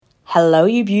Hello,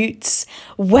 you beauts.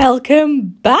 Welcome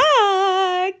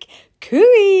back.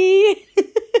 Cooey.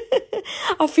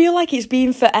 I feel like it's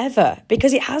been forever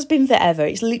because it has been forever.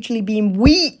 It's literally been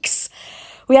weeks.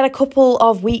 We had a couple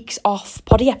of weeks off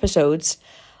poddy episodes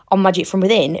on Magic From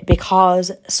Within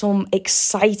because some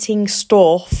exciting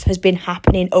stuff has been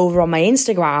happening over on my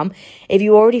Instagram. If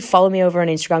you already follow me over on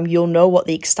Instagram, you'll know what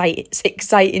the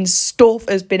exciting stuff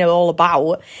has been all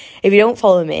about. If you don't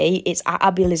follow me, it's at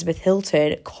Abby Elizabeth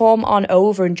Hilton. Come on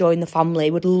over and join the family.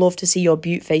 Would love to see your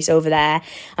beaut face over there.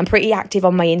 I'm pretty active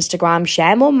on my Instagram.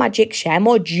 Share more magic, share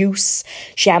more juice,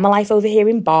 share my life over here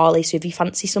in Bali. So if you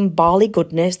fancy some Bali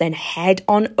goodness, then head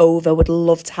on over. Would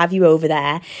love to have you over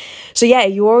there. So yeah,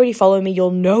 you already follow me,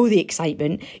 you'll know the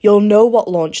excitement. You'll know what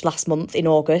launched last month in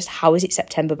August. How is it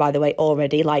September, by the way,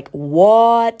 already? Like,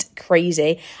 what?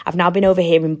 Crazy. I've now been over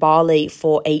here in Bali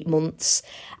for 8 months.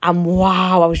 And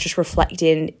wow, I was just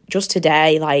reflecting just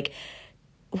today, like,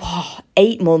 wow,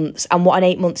 8 months. And what an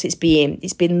 8 months it's been.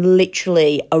 It's been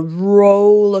literally a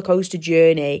roller coaster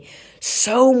journey.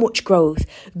 So much growth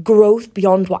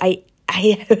beyond what I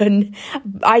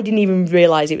didn't even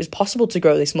realise it was possible to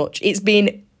grow this much. It's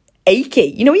been achy.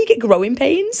 You know when you get growing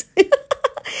pains?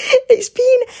 It's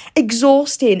been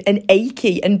exhausting and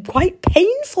achy and quite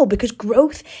painful because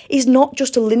growth is not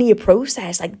just a linear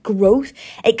process. Like, growth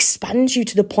expands you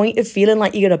to the point of feeling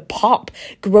like you're going to pop.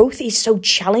 Growth is so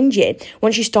challenging.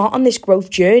 Once you start on this growth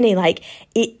journey, like,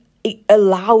 it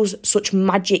allows such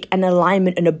magic and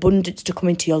alignment and abundance to come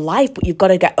into your life, but you've got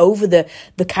to get over the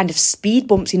kind of speed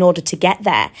bumps in order to get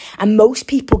there. And most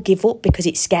people give up because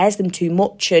it scares them too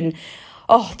much. And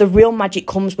the real magic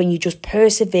comes when you just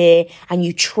persevere and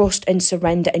you trust and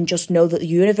surrender and just know that the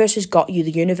universe has got you,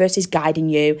 the universe is guiding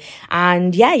you,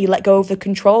 and yeah, you let go of the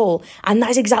control. And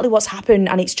that's exactly what's happened,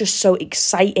 and it's just so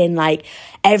exciting. Like,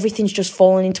 everything's just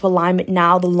fallen into alignment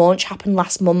now. The launch happened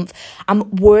last month. I'm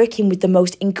working with the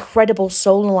most incredible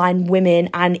soul-aligned women,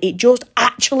 and it just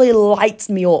actually lights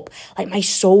me up. Like, my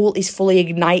soul is fully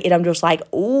ignited. I'm just like,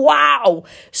 wow,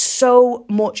 so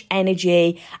much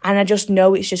energy, and I just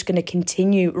know it's just going to continue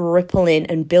rippling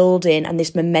and building, and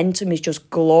this momentum is just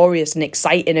glorious and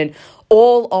exciting and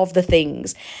all of the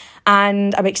things.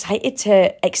 And I'm excited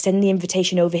to extend the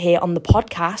invitation over here on the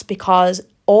podcast because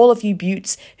all of you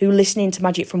beauts who listening to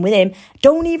Magic From Within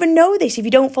don't even know this. If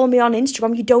you don't follow me on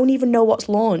Instagram, you don't even know what's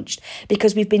launched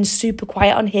because we've been super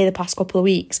quiet on here the past couple of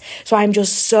weeks. So I'm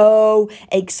just so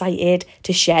excited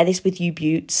to share this with you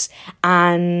beauts,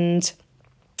 and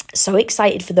so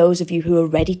excited for those of you who are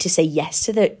ready to say yes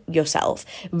to yourself,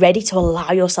 ready to allow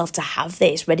yourself to have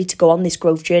this, ready to go on this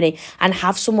growth journey and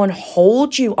have someone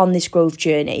hold you on this growth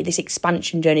journey, this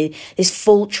expansion journey, this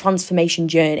full transformation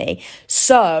journey.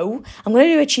 So I'm going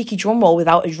to do a cheeky drum roll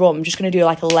without a drum. I'm just going to do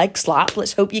like a leg slap.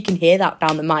 Let's hope you can hear that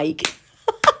down the mic.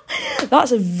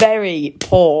 That's a very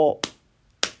poor,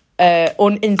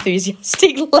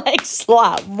 unenthusiastic leg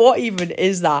slap. What even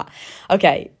is that?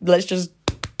 Okay, let's just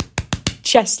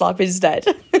chest slap instead.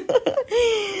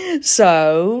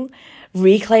 So,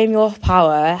 Reclaim Your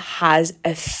Power has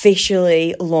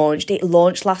officially launched. It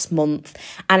launched last month,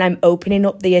 and I'm opening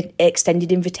up the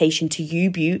extended invitation to you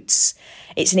beauts.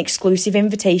 It's an exclusive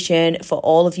invitation for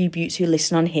all of you beauts who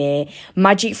listen on here.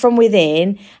 Magic From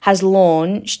Within has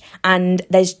launched, and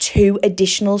there's 2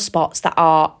 additional spots that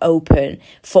are open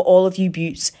for all of you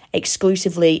beauts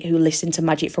exclusively who listen to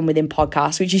Magic From Within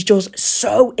podcast, which is just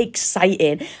so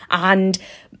exciting. And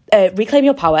Reclaim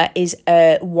Your Power is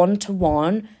a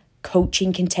one-to-one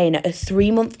coaching container, a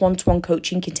 3-month one-to-one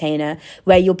coaching container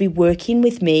where you'll be working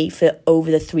with me for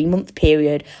over the 3-month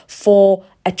period for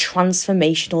a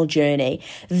transformational journey.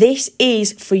 This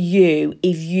is for you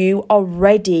if you are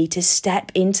ready to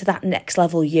step into that next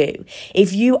level you.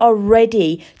 If you are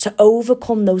ready to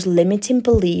overcome those limiting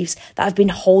beliefs that have been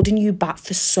holding you back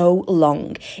for so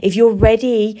long. If you're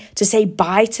ready to say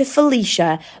bye to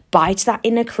Felicia, bye to that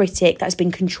inner critic that's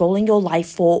been controlling your life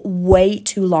for way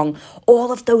too long.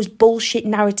 All of those bullshit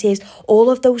narratives,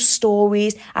 all of those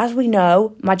stories, as we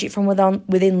know, Magic From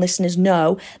Within listeners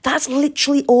know, that's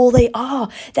literally all they are.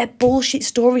 They're bullshit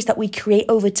stories that we create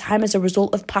over time as a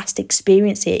result of past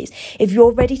experiences. If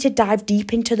you're ready to dive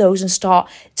deep into those and start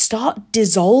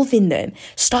dissolving them,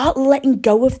 start letting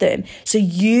go of them so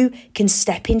you can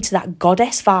step into that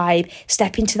goddess vibe,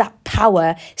 step into that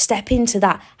power, step into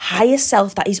that higher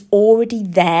self that is already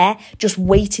there, just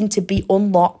waiting to be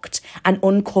unlocked and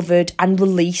uncovered and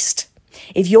released.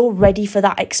 If you're ready for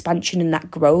that expansion and that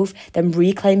growth, then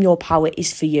Reclaim Your Power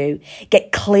is for you. Get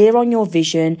Get clear on your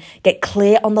vision, get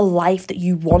clear on the life that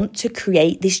you want to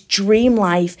create, this dream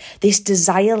life, this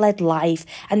desire-led life,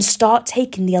 and start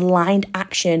taking the aligned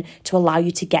action to allow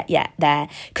you to get there.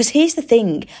 Because here's the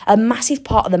thing, a massive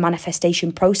part of the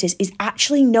manifestation process is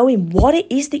actually knowing what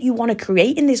it is that you want to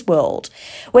create in this world.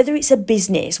 Whether it's a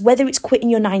business, whether it's quitting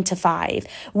your 9 to 5,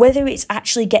 whether it's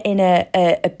actually getting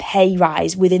a pay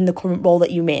rise within the current role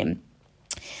that you're in.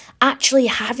 Actually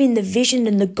having the vision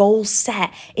and the goal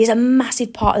set is a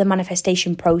massive part of the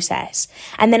manifestation process.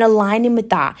 And then aligning with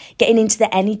that, getting into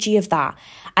the energy of that,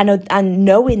 and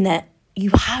knowing that you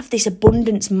have this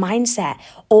abundance mindset.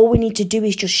 All we need to do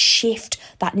is just shift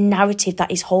that narrative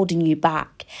that is holding you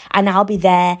back. And I'll be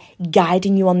there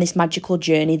guiding you on this magical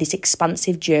journey, this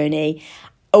expansive journey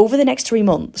over the next 3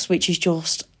 months, which is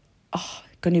just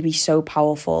going to be so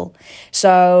powerful.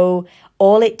 So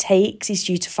all it takes is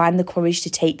you to find the courage to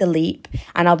take the leap,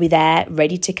 and I'll be there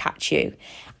ready to catch you.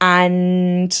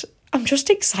 And I'm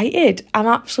just excited. I'm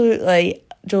absolutely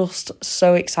just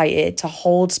so excited to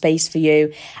hold space for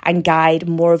you and guide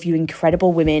more of you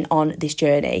incredible women on this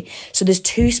journey. So there's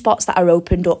 2 spots that are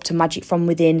opened up to Magic from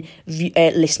Within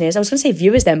listeners. I was going to say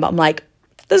viewers then, but I'm like,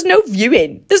 there's no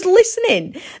viewing. There's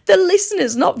listening. The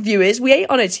listeners, not viewers. We ain't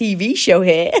on a TV show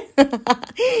here.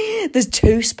 There's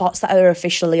 2 spots that are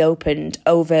officially opened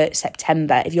over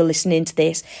September. If you're listening to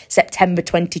this, September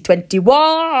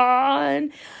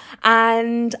 2021.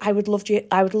 And I would love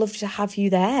to have you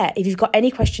there. If you've got any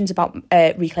questions about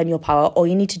Reclaim Your Power, all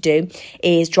you need to do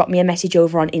is drop me a message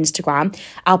over on Instagram.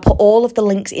 I'll put all of the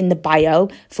links in the bio.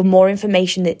 For more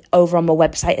information over on my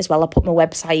website as well, I'll put my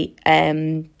website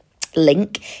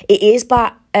link. It is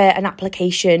but an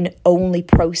application only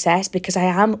process, because I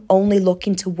am only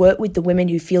looking to work with the women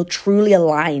who feel truly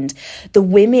aligned, the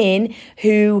women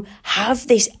who have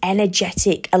this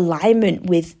energetic alignment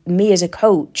with me as a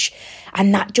coach,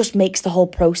 and that just makes the whole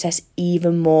process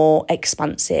even more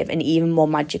expansive and even more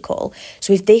magical.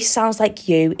 So if this sounds like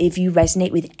you, if you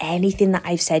resonate with anything that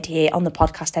I've said here on the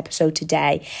podcast episode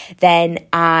today, then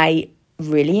I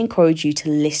really encourage you to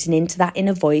listen into that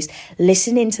inner voice,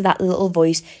 listen into that little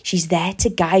voice. She's there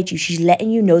to guide you. She's letting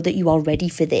you know that you are ready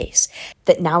for this,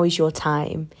 that now is your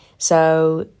time.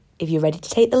 So if you're ready to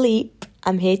take the leap,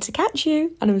 I'm here to catch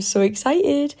you, and I'm so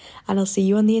excited, and I'll see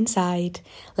you on the inside.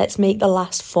 Let's make the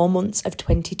last 4 months of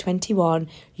 2021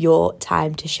 your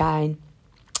time to shine.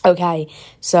 Okay,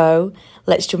 so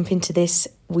let's jump into this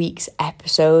week's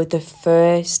episode, the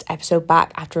first episode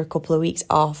back after a couple of weeks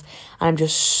off, and I'm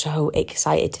just so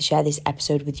excited to share this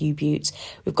episode with you, Beauts.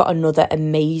 We've got another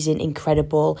amazing,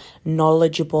 incredible,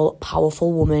 knowledgeable,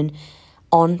 powerful woman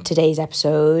on today's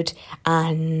episode,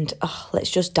 and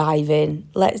let's just dive in.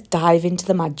 Let's dive into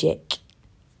the magic.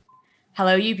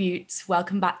 Hello, you Beauts.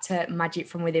 Welcome back to Magic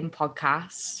from Within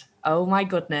podcast. Oh my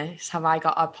goodness, have I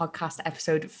got a podcast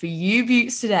episode for you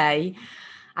Beauts today.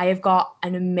 I have got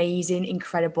an amazing,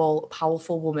 incredible,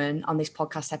 powerful woman on this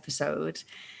podcast episode.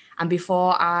 And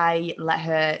before I let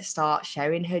her start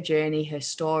sharing her journey, her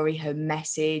story, her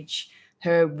message,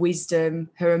 her wisdom,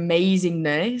 her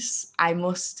amazingness, I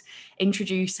must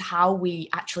introduce how we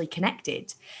actually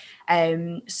connected.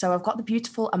 So I've got the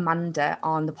beautiful Amanda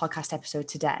on the podcast episode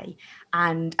today,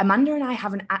 and Amanda and I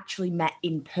haven't actually met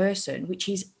in person, which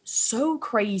is so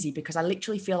crazy because I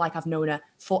literally feel like I've known her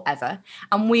forever,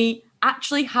 and we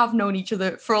actually have known each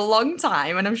other for a long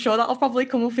time, and I'm sure that'll probably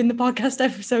come up in the podcast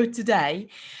episode today.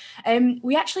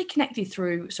 We actually connected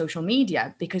through social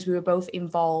media because we were both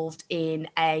involved in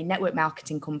a network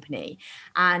marketing company,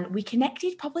 and we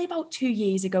connected probably about 2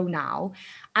 years ago now.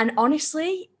 And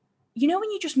honestly, you know,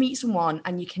 when you just meet someone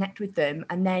and you connect with them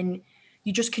and then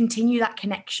you just continue that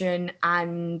connection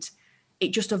and it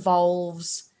just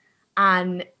evolves.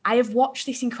 And I have watched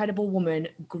this incredible woman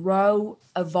grow,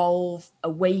 evolve,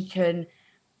 awaken,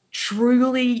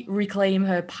 truly reclaim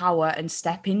her power and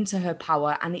step into her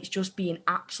power. And it's just been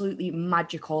absolutely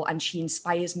magical. And she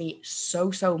inspires me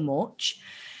so, so much.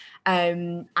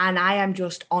 And I am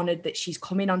just honored that she's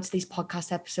coming onto this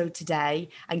podcast episode today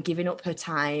and giving up her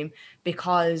time,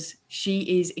 because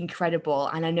she is incredible.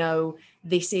 And I know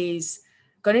this is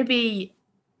going to be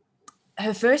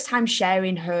her first time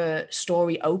sharing her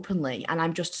story openly. And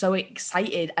I'm just so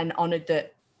excited and honored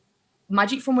that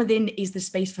Magic from Within is the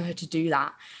space for her to do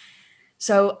that.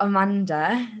 So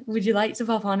Amanda, would you like to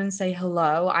pop on and say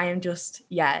hello? I am just,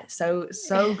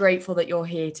 so grateful that you're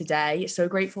here today. So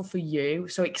grateful for you.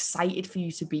 So excited for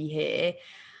you to be here.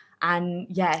 And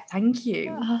thank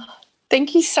you.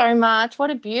 Thank you so much. What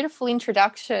a beautiful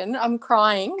introduction. I'm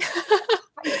crying.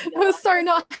 It was so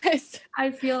nice.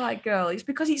 I feel like, girl, it's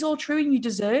because it's all true and you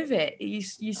deserve it. You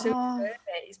so deserve it.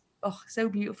 It's so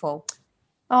beautiful.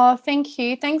 Oh, thank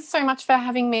you. Thanks so much for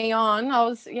having me on. I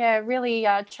was, yeah, really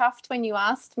chuffed when you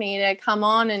asked me to come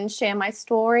on and share my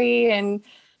story. And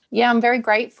yeah, I'm very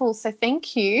grateful. So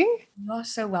thank you. You're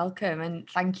so welcome, and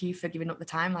thank you for giving up the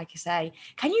time, like I say.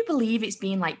 Can you believe it's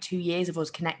been like 2 years of us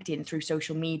connecting through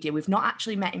social media? We've not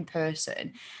actually met in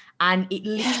person, and it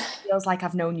literally feels like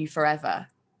I've known you forever.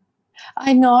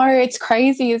 I know it's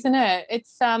crazy, isn't it?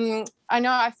 I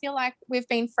know I feel like we've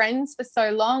been friends for so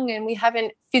long and we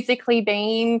haven't physically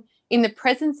been in the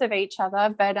presence of each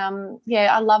other. But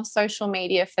yeah, I love social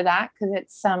media for that because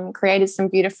it's created some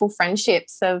beautiful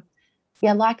friendships of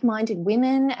yeah, like-minded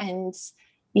women. And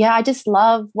yeah, I just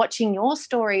love watching your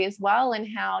story as well and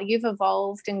how you've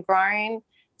evolved and grown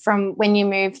from when you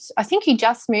moved. I think you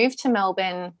just moved to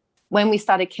Melbourne when we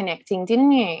started connecting,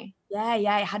 didn't you? Yeah,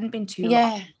 yeah, it hadn't been too long.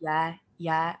 Yeah, Yeah,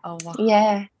 yeah. Oh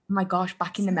yeah. my gosh,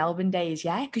 back in the Melbourne days,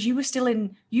 yeah, because you were still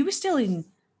in you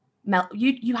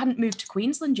hadn't moved to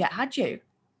Queensland yet, had you?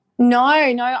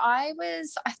 No, no, I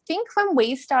think when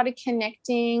we started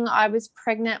connecting, I was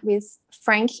pregnant with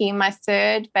Frankie, my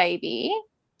third baby.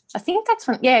 I think that's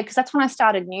when, yeah, because that's when I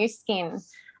started New Skin.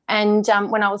 And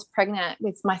when I was pregnant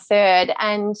with my third.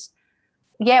 And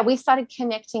yeah, we started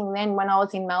connecting then when I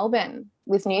was in Melbourne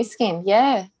with New Skin.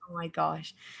 Yeah. Oh my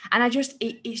gosh. And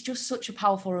it's just such a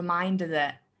powerful reminder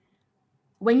that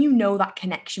when you know that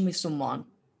connection with someone,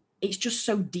 it's just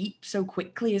so deep so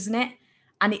quickly, isn't it?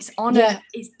 And Yeah.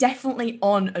 it's definitely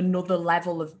on another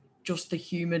level of just the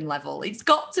human level. It's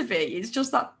got to be. It's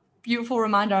just that beautiful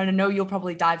reminder. And I know you'll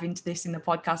probably dive into this in the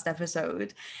podcast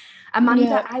episode. Amanda,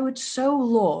 Yeah. I would so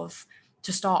love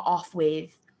to start off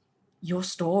with your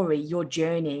story, your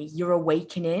journey, your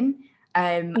awakening.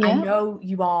 I Yeah. know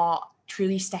you are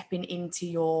truly stepping into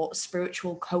your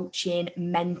spiritual coaching,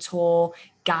 mentor,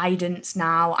 guidance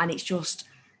now. And it's just,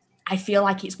 I feel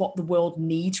like it's what the world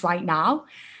needs right now.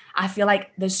 I feel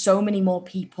like there's so many more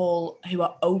people who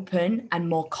are open and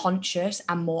more conscious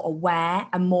and more aware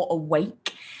and more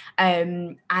awake.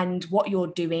 And what you're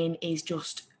doing is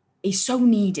so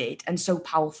needed and so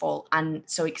powerful and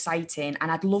so exciting.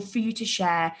 And I'd love for you to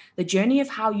share the journey of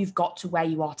how you've got to where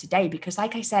you are today. Because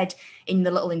like I said in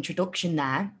the little introduction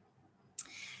there,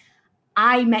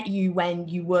 I met you when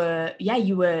you were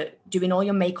doing all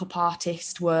your makeup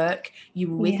artist work. You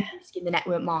were with Yeah. Music in the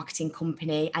network marketing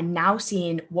company, and now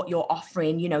seeing what you're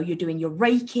offering, you're doing your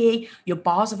Reiki, your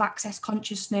bars of access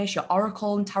consciousness, your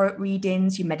Oracle and tarot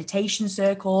readings, your meditation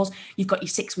circles. You've got your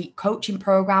 6-week coaching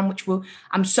program,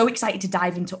 I'm so excited to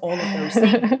dive into all of those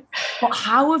things. But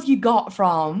how have you got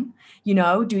from,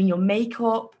 doing your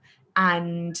makeup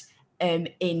and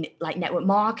in like network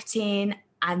marketing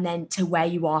and then to where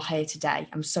you are here today?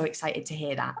 I'm so excited to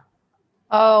hear that.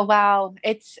 Oh wow,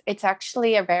 it's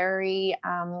actually a very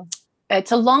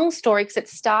it's a long story because it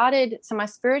started. So my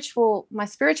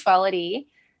spirituality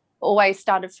always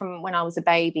started from when I was a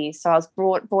baby. So I was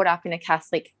brought up in a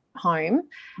Catholic home,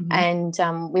 Mhm.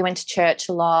 and we went to church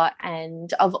a lot.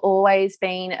 And I've always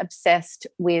been obsessed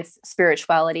with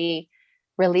spirituality,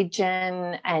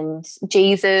 religion, and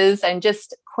Jesus, and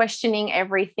just questioning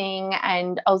everything.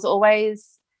 And I was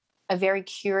always a very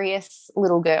curious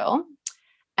little girl.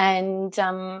 And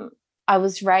I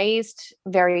was raised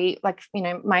very, like,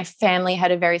 my family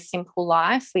had a very simple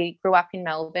life. We grew up in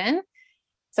Melbourne.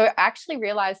 So I actually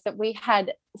realized that we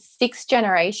had 6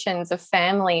 generations of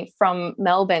family from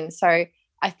Melbourne. So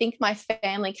I think my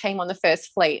family came on the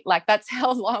first fleet. Like, that's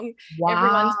how long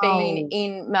everyone's been Wow.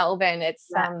 in Melbourne. It's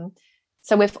Yeah.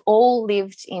 so we've all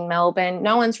lived in Melbourne.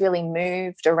 No one's really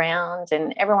moved around,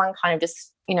 and everyone kind of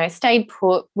just, stayed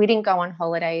put. We didn't go on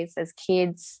holidays as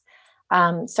kids.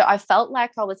 So I felt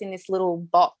like I was in this little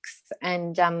box,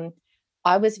 and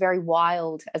I was very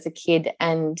wild as a kid,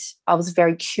 and I was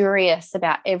very curious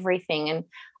about everything, and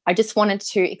I just wanted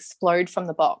to explode from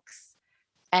the box.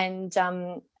 And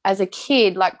as a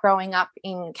kid, like growing up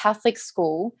in Catholic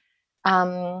school,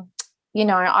 um,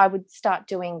 I would start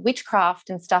doing witchcraft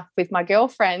and stuff with my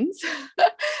girlfriends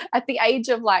at the age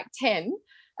of like 10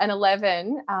 and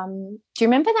 11. Do you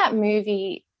remember that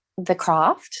movie, The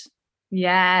Craft,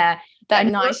 Yeah. that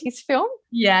And 90s film?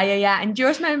 yeah, yeah, yeah. And do you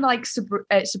also remember like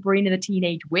Sabrina the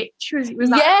Teenage Witch? Was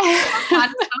that Yeah.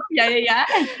 kind of stuff? Yeah, yeah,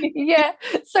 yeah. Yeah.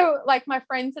 So like my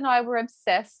friends and I were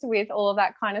obsessed with all of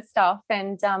that kind of stuff.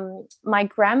 And my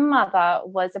grandmother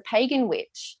was a pagan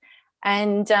witch.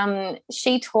 And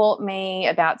she taught me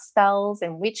about spells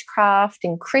and witchcraft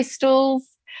and crystals.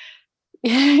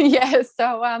 Yeah.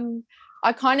 So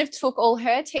I kind of took all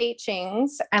her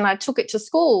teachings and I took it to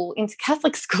school, into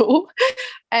Catholic school.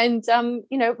 And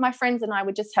my friends and I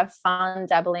would just have fun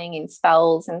dabbling in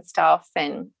spells and stuff.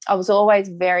 And I was always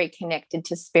very connected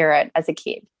to spirit as a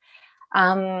kid.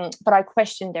 But I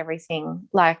questioned everything.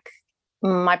 Like,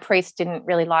 my priest didn't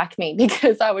really like me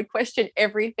because I would question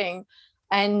everything.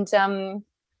 And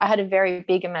I had a very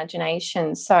big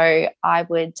imagination. So I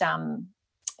would,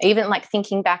 even like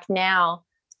thinking back now,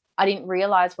 I didn't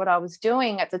realize what I was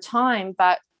doing at the time,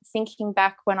 but thinking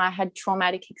back when I had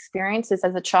traumatic experiences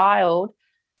as a child,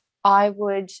 I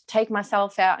would take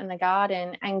myself out in the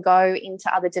garden and go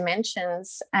into other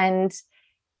dimensions and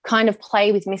kind of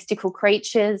play with mystical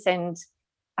creatures. And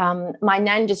my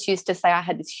nan just used to say I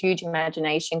had this huge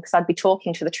imagination because I'd be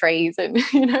talking to the trees and,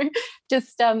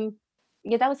 just,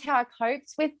 yeah, that was how I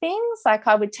coped with things. Like,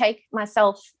 I would take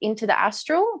myself into the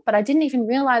astral, but I didn't even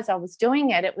realize I was doing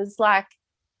it. It was like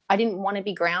I didn't want to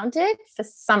be grounded for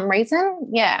some reason.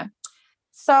 Yeah.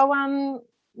 So,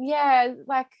 yeah,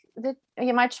 like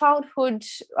my childhood,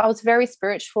 I was very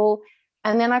spiritual.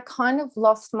 And then I kind of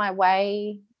lost my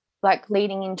way, like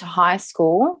leading into high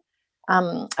school.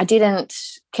 I didn't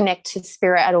connect to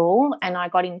spirit at all. And I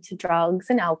got into drugs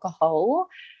and alcohol.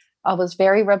 I was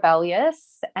very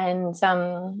rebellious. And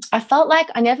I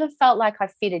never felt like I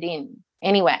fitted in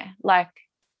anywhere. Like,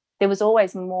 there was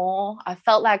always more. I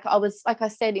felt like I was, like I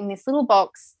said, in this little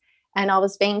box, and I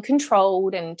was being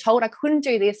controlled and told I couldn't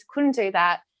do this, couldn't do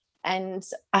that. And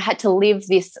I had to live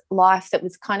this life that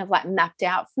was kind of like mapped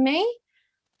out for me.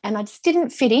 And I just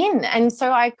didn't fit in. And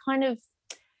so I kind of,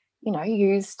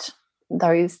 used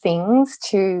those things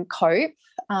to cope,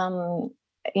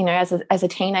 as a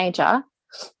teenager.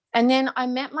 And then I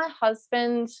met my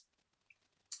husband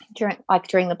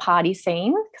during the party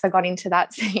scene, because I got into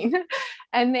that scene.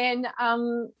 And then,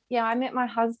 I met my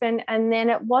husband. And then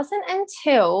it wasn't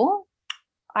until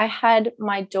I had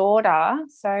my daughter,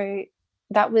 so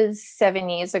that was 7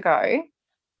 years ago,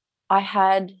 I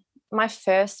had my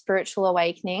first spiritual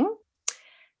awakening.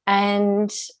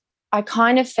 And I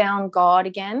kind of found God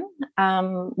again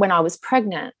when I was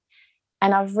pregnant.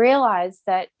 And I've realized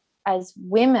that as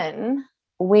women,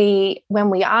 when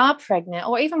we are pregnant,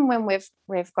 or even when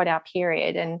we've got our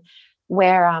period and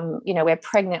we're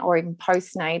pregnant, or even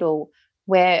postnatal,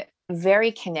 we're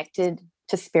very connected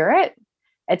to spirit.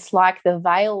 It's like the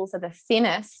veils are the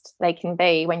thinnest they can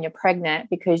be when you're pregnant,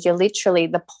 because you're literally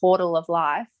the portal of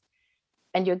life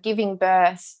and you're giving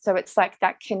birth. So it's like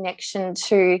that connection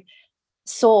to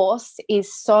source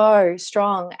is so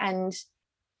strong. And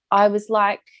I was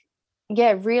like,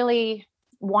 really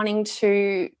wanting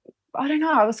to, I don't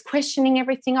know, I was questioning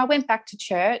everything. I went back to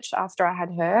church after I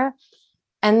had her,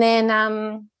 and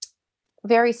then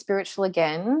very spiritual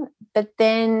again. But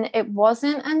then it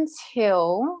wasn't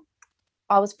until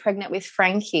I was pregnant with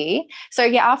Frankie. So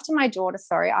after my daughter,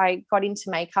 I got into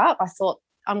makeup. I thought,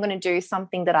 I'm going to do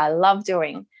something that I love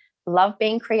doing, love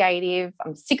being creative.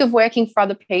 I'm sick of working for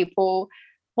other people.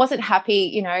 Wasn't happy,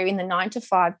 in the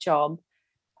 9-to-5 job,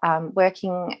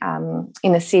 working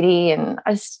in the city. And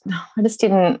I just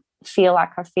didn't feel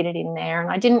like I fitted in there,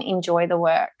 and I didn't enjoy the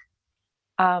work.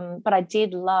 But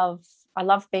I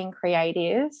loved being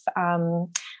creative, and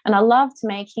I loved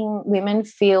making women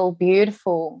feel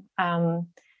beautiful.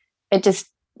 It just,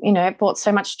 it brought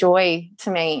so much joy to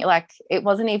me. Like, it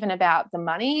wasn't even about the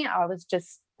money. I was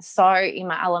just so in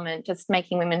my element, just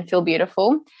making women feel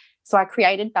beautiful. So I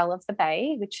created Belle of the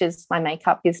Bay, which is my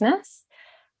makeup business.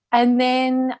 And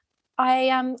then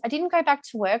I didn't go back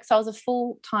to work. So I was a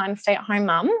full-time stay-at-home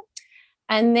mum.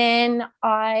 And then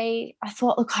I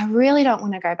thought, look, I really don't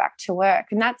want to go back to work.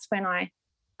 And that's when I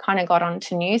kind of got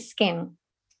onto Nu Skin.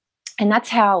 And that's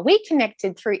how we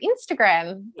connected, through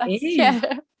Instagram.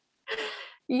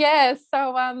 Yeah.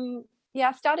 So,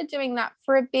 I started doing that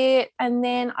for a bit, and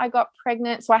then I got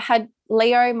pregnant. So I had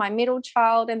Leo, my middle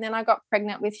child, and then I got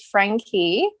pregnant with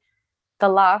Frankie, the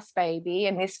last baby.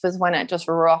 And this was when it just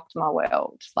rocked my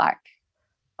world. Like,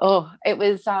 it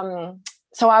was,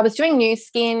 so I was doing Nu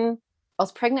Skin. I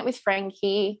was pregnant with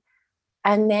Frankie,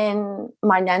 and then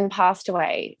my nan passed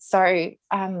away. So,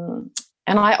 and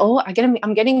I'm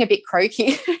getting a bit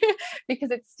croaky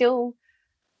because it's still,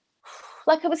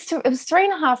 like, it was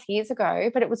 3.5 years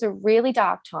ago, but it was a really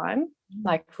dark time,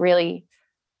 like really,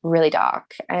 really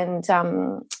dark. And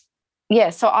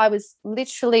so I was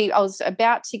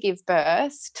about to give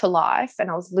birth to life,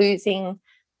 and I was losing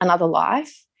another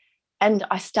life. And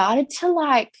I started to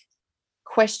like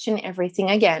question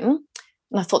everything again.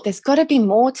 And I thought, there's got to be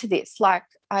more to this. Like,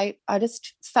 I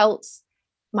just felt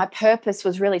my purpose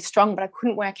was really strong, but I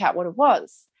couldn't work out what it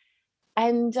was.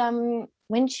 And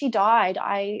when she died,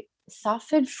 I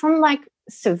suffered from like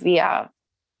severe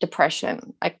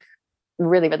depression, like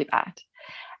really, really bad.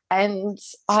 And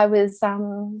I was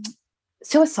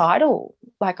suicidal.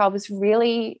 Like, I was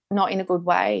really not in a good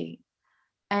way.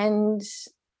 And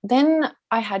then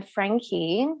I had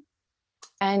Frankie,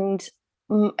 and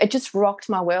it just rocked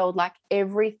my world, like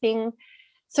everything.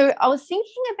 So I was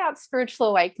thinking about spiritual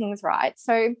awakenings, right?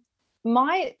 So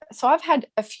I've had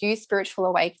a few spiritual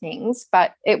awakenings,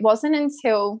 but it wasn't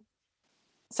until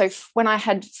when I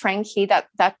had Frankie that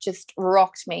just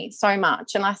rocked me so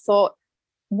much. And I thought,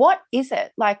 what is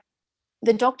it? Like,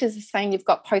 the doctors are saying you've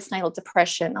got postnatal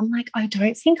depression. I'm like, I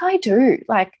don't think I do.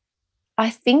 Like, I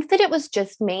think that it was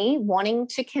just me wanting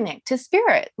to connect to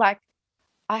spirit. Like,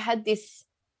 I had this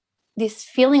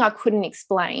feeling I couldn't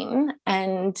explain.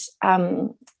 And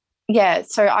so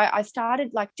I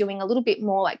started like doing a little bit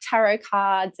more like tarot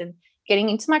cards and getting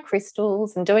into my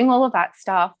crystals and doing all of that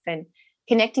stuff and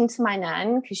connecting to my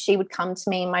nan, because she would come to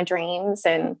me in my dreams,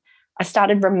 and I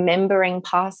started remembering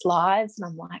past lives. And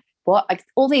I'm like, what? Like,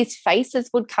 all these faces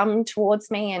would come towards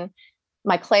me, and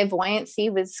my clairvoyancy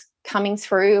was coming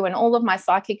through, and all of my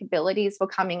psychic abilities were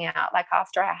coming out, like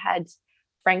after I had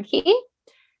Frankie.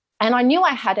 And I knew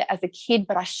I had it as a kid,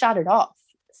 but I shut it off.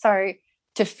 So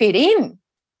to fit in,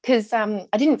 because I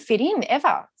didn't fit in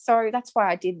ever. So that's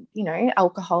why I did,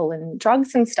 alcohol and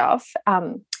drugs and stuff.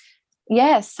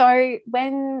 So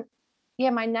when,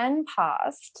 my nan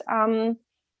passed,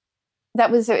 it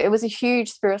was a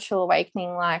huge spiritual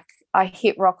awakening. Like, I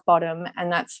hit rock bottom,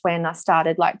 and that's when I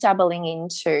started like dabbling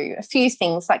into a few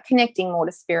things, like connecting more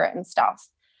to spirit and stuff.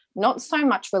 Not so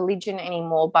much religion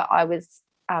anymore, but I was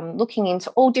looking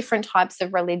into all different types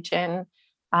of religion,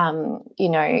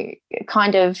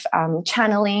 kind of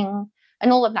channeling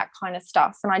and all of that kind of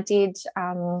stuff. And I did,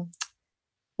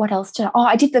 what else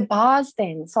I did the bars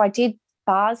then. So I did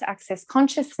bars access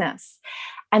consciousness.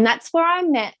 And that's where I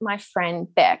met my friend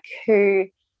Beck, who,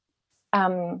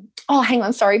 hang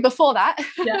on, sorry, before that.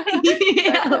 Yeah.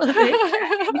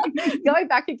 Going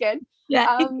back again.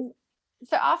 Yeah.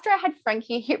 So after I had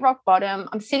Frankie, hit rock bottom,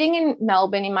 I'm sitting in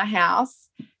Melbourne in my house.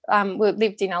 We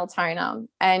lived in Altona,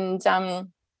 and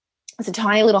it's a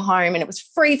tiny little home, and it was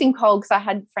freezing cold because I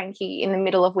had Frankie in the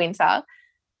middle of winter.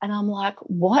 And I'm like,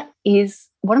 what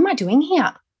am I doing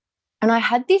here? And I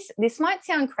had this might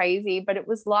sound crazy, but it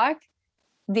was like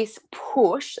this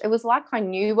push. It was like I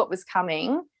knew what was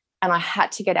coming, and I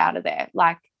had to get out of there.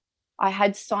 Like, I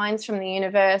had signs from the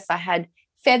universe. I had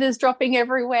feathers dropping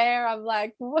everywhere. I'm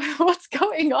like, what's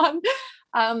going on?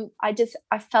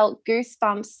 I felt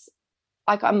goosebumps.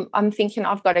 Like, I'm thinking,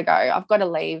 I've got to go. I've got to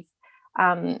leave.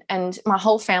 And my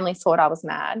whole family thought I was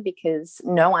mad, because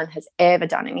no one has ever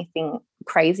done anything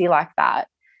crazy like that.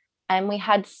 And we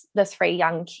had the 3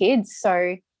 young kids.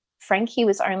 So Frankie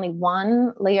was only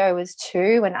 1, Leo was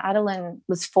 2, and Adeline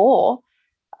was 4.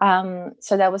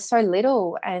 So they were so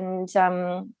little. And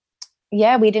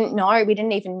we didn't know. We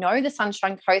didn't even know the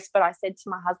Sunshine Coast. But I said to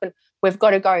my husband, we've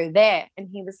got to go there. And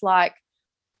he was like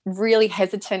really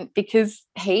hesitant, because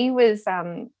he was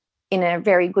in a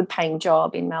very good paying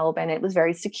job in Melbourne. It was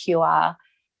very secure,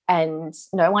 and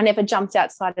no one ever jumped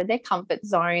outside of their comfort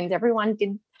zones. Everyone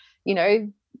did,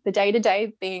 the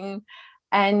day-to-day thing.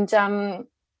 And so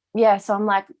I'm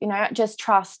like, just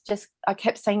trust. I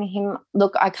kept saying to him,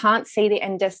 look, I can't see the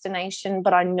end destination,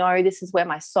 but I know this is where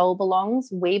my soul belongs.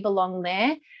 We belong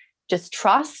there. Just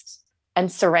trust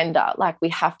and surrender. Like, we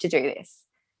have to do this.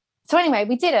 So anyway,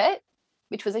 we did it,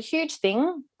 which was a huge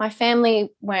thing. My family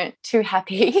weren't too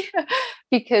happy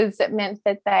because it meant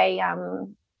that they,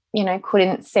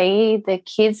 couldn't see the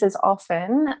kids as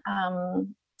often.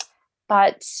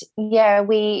 But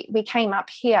we came up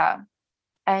here,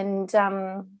 and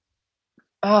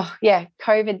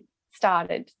COVID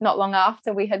started not long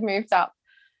after we had moved up,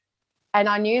 and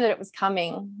I knew that it was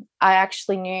coming. I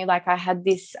actually knew, like, I had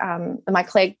this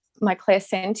my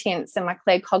clairsentience and my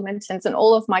claircognizance, and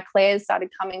all of my clairs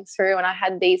started coming through, and I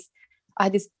had this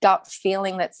gut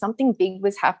feeling that something big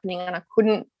was happening, and I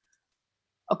couldn't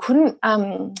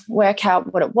work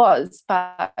out what it was.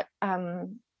 But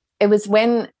it was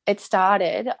when it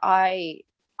started. I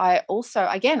also,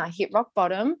 again, I hit rock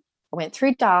bottom. I went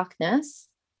through darkness,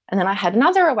 and then I had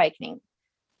another awakening.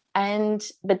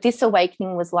 But this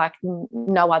awakening was like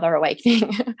no other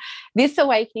awakening. This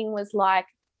awakening was like,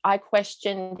 I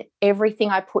questioned everything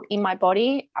I put in my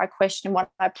body. I questioned what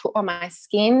I put on my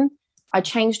skin. I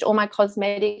changed all my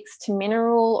cosmetics to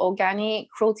mineral, organic,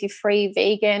 cruelty-free,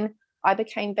 vegan. I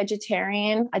became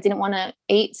vegetarian. I didn't want to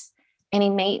eat any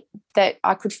meat that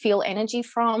I could feel energy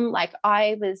from. Like,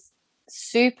 I was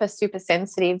super, super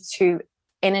sensitive to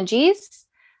energies.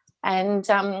 And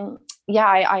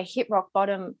I hit rock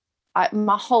bottom.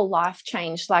 My whole life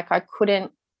changed. Like,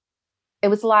 it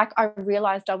was like I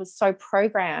realized I was so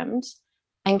programmed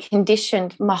and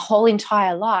conditioned my whole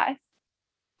entire life.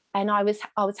 And I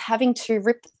was having to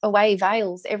rip away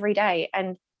veils every day.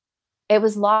 And it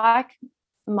was like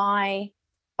my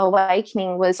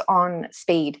awakening was on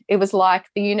speed. It was like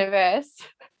the universe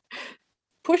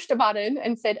pushed a button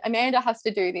and said, Amanda has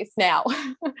to do this now.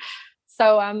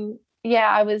 So yeah,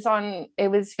 I was on, it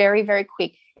was very, very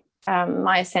quick,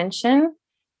 my ascension.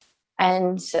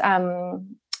 And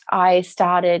I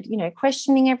started,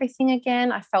 questioning everything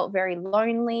again. I felt very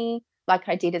lonely, like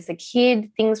I did as a kid.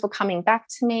 Things were coming back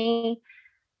to me.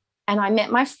 And I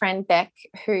met my friend Beck,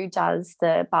 who does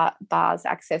the Bars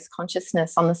Access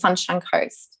Consciousness on the Sunshine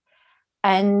Coast.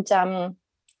 And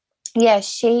yeah,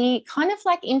 she kind of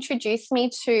like introduced me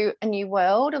to a new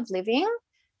world of living,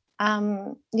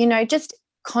 just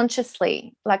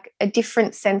consciously, like a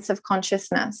different sense of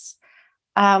consciousness.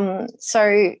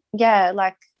 So yeah,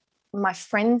 like my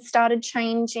friends started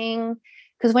changing,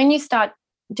 because when you start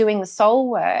doing the soul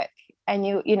work and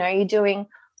you're doing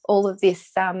all of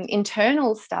this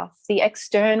internal stuff, the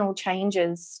external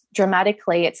changes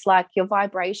dramatically. It's like your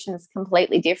vibration is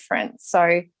completely different.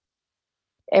 So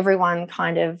everyone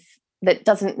kind of that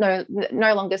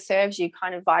no longer serves you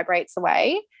kind of vibrates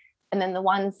away, and then the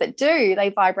ones that do, they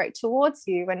vibrate towards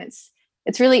you. And it's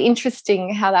really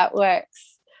interesting how that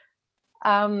works.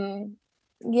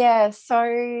 Yeah,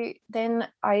 so then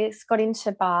I got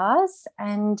into bars,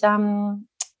 and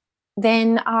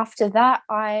then after that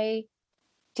I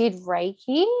did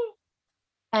Reiki,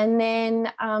 and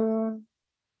then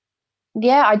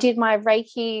I did my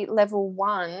Reiki level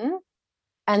 1,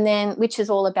 and then which is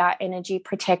all about energy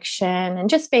protection and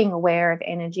just being aware of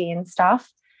energy and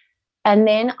stuff. And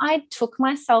then I took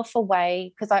myself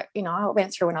away because I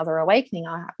went through another awakening.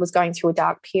 I was going through a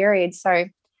dark period, so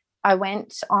I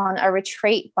went on a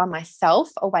retreat by myself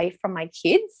away from my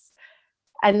kids,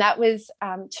 and that was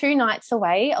 2 nights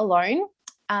away alone.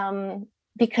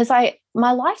 Because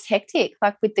my life's hectic,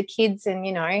 like with the kids,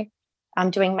 and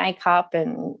I'm doing makeup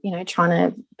and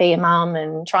trying to be a mum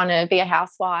and trying to be a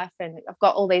housewife, and I've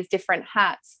got all these different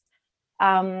hats.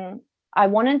 I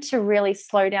wanted to really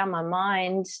slow down my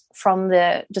mind from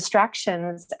the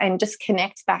distractions and just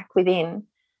connect back within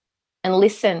and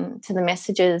listen to the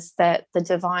messages that the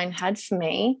divine had for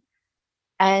me.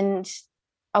 And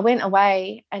I went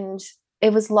away, and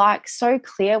it was like so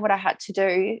clear what I had to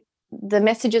do. The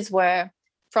messages were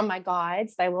from my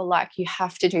guides. They were like, you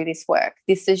have to do this work.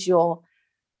 This is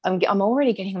I'm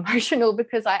already getting emotional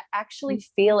because I actually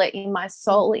feel it in my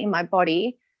soul, in my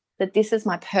body, that this is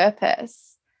my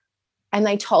purpose. And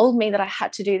they told me that I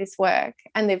had to do this work,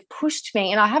 and they've pushed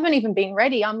me, and I haven't even been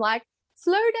ready. I'm like,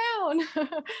 slow down.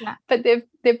 Yeah. But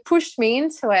they've pushed me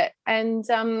into it. And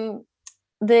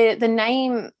the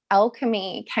name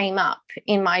alchemy came up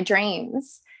in my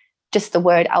dreams, just the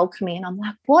word alchemy. And I'm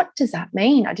like, what does that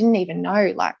mean? I didn't even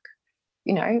know,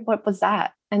 what was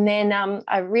that? And then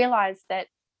I realized that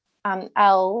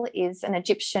al is an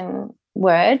Egyptian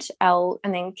word, al,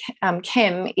 and then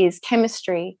chem is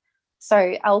chemistry.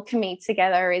 So alchemy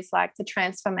together is like the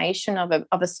transformation of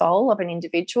a soul, of an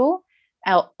individual,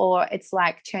 or it's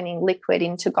like turning liquid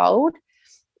into gold.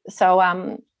 So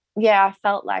I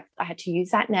felt like I had to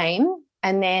use that name.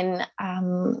 And then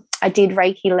I did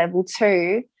Reiki level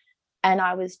 2, and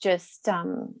I was just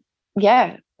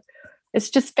it's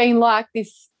just been like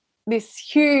this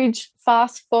huge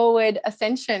fast forward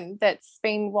ascension that's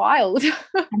been wild.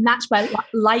 And that's where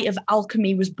Light of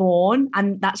Alchemy was born,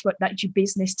 and that's your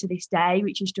business to this day,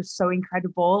 which is just so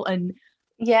incredible. And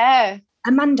yeah,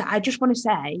 Amanda, I just want to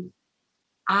say,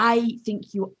 I think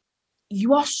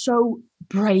you are so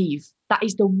brave. That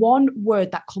is the one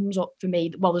word that comes up for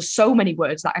me. Well, there's so many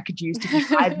words that I could use to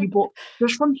describe you, but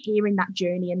just from hearing that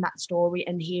journey and that story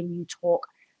and hearing you talk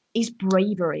is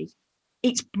bravery.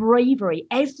 It's bravery.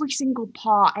 Every single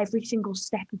part, every single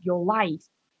step of your life,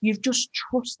 you've just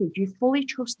trusted. You've fully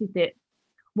trusted that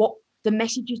what the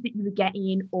messages that you were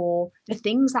getting, or the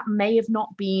things that may have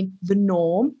not been the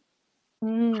norm,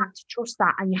 you had to trust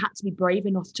that, and you had to be brave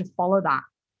enough to follow that.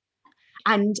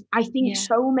 And I think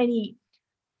so many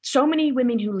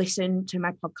women who listen to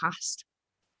my podcast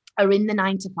are in the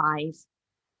 9 to 5,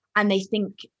 and they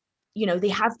think, they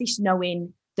have this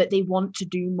knowing that they want to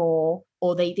do more,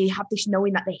 or they have this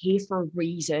knowing that they're here for a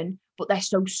reason, but they're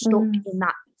so stuck in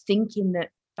that thinking,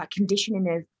 that conditioning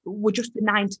of, we're just a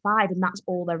 9 to 5 and that's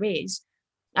all there is.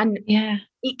 And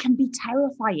it can be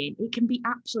terrifying. It can be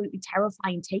absolutely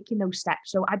terrifying taking those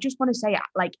steps. So I just want to say,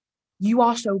 like, you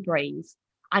are so brave,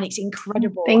 and it's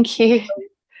incredible. Thank you.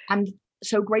 I'm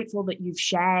so grateful that you've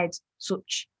shared so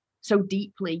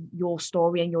deeply your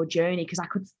story and your journey, because I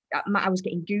was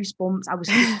getting goosebumps. I was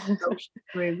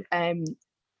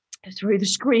through the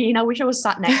screen. I wish I was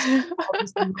sat next to you,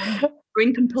 obviously. We're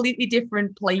in completely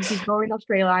different places. You're in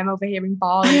Australia, I'm over here in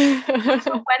Bali.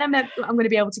 So when I'm going to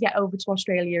be able to get over to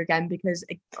Australia again because,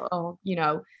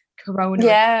 Corona.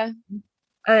 Yeah.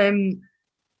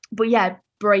 But yeah,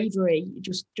 bravery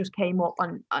just came up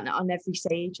on every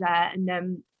stage there,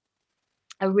 and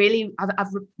I've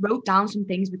wrote down some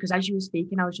things because as you were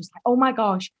speaking, I was just like, oh my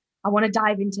gosh, I want to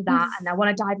dive into that, and I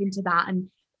want to dive into that, and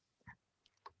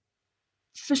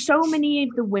for so many of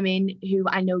the women who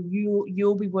I know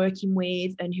you'll be working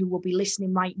with and who will be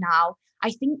listening right now,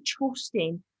 I think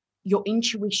trusting your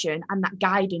intuition and that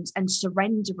guidance and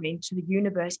surrendering to the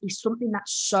universe is something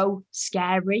that's so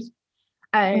scary.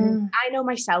 I know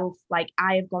myself, like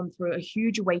I have gone through a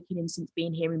huge awakening since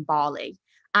being here in Bali.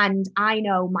 And I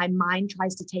know my mind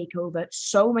tries to take over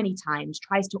so many times,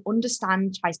 tries to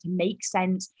understand, tries to make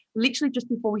sense. Literally just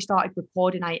before we started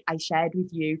recording, I shared with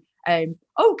you,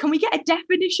 oh, can we get a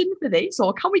definition for this?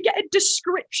 Or can we get a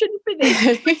description for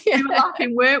this? We were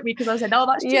laughing, weren't we? Because I said, oh,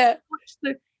 that's just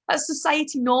that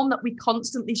society norm that we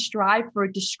constantly strive for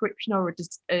a description or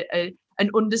an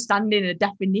understanding, a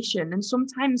definition. And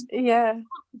sometimes we can't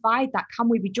provide that, can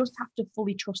we? We just have to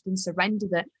fully trust and surrender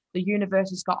that the universe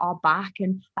has got our back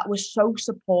and that we're so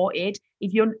supported.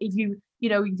 If you're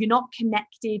not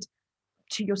connected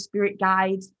to your spirit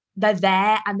guides, they're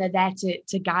there and they're there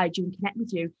to guide you and connect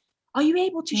with you. Are you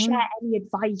able to share any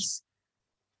advice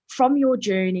from your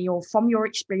journey or from your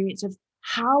experience of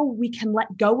how we can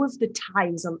let go of the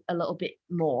ties a little bit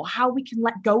more, how we can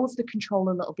let go of the control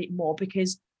a little bit more?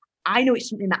 Because I know it's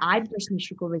something that I personally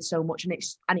struggle with so much, and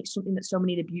it's something that so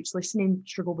many of the Buttes listening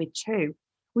struggle with too.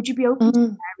 Would you be open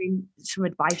to sharing some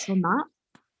advice on that?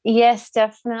 Yes,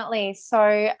 definitely.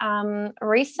 So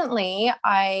recently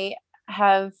I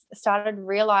have started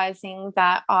realizing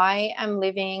that I am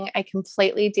living a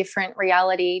completely different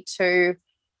reality to,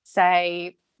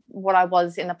 say, what I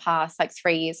was in the past, like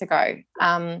 3 years ago.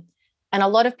 And a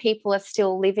lot of people are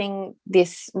still living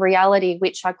this reality,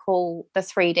 which I call the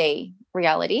 3D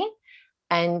reality.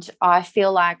 And I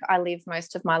feel like I live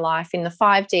most of my life in the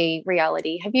 5D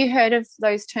reality. Have you heard of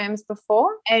those terms before?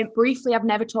 Briefly, I've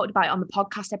never talked about it on the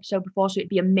podcast episode before, so it'd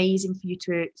be amazing for you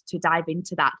to dive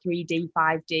into that 3D,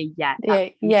 5D. Yeah.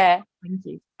 Thank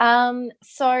you.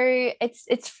 So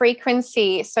it's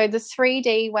frequency. So the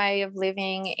 3D way of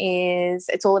living is,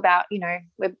 it's all about,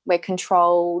 we're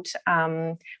controlled.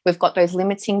 We've got those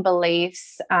limiting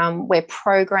beliefs. We're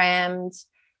programmed.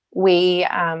 We're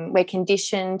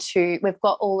conditioned to, we've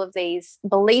got all of these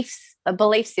beliefs, a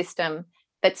belief system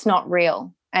that's not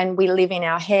real. And we live in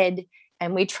our head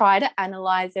and we try to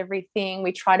analyze everything.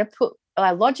 We try to put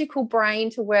our logical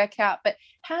brain to work out, but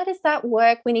how does that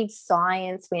work? We need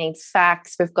science, we need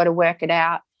facts, we've got to work it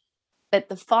out. But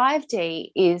the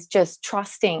 5D is just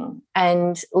trusting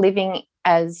and living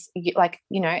as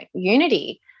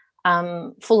unity,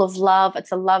 full of love.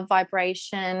 It's a love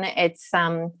vibration. It's,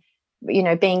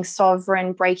 being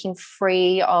sovereign, breaking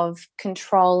free of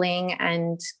controlling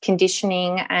and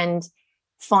conditioning and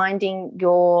finding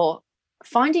yourself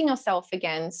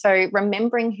again. So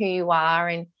remembering who you are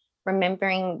and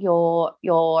remembering your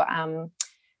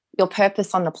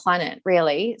purpose on the planet,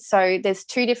 really. So there's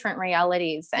two different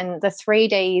realities, and the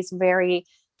 3D is very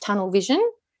tunnel vision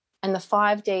and the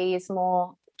 5D is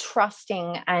more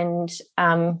trusting and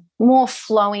more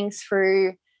flowing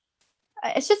through.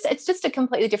 It's just a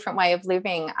completely different way of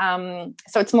living.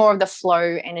 So it's more of the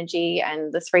flow energy,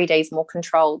 and the 3D is more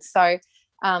controlled. So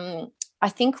I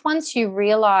think once you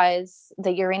realize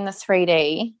that you're in the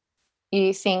 3D,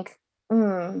 you think,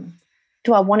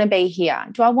 do I want to be here?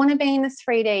 Do I want to be in the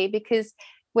 3D? Because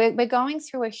we're going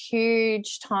through a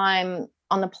huge time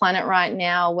on the planet right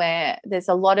now where there's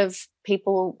a lot of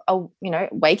people,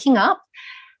 waking up,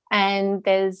 and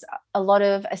there's a lot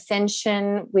of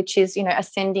ascension, which is,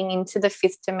 ascending into the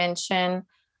fifth dimension.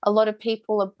 A lot of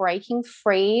people are breaking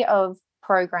free of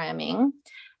programming,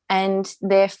 and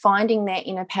they're finding their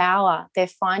inner power. They're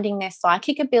finding their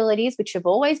psychic abilities, which have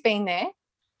always been there,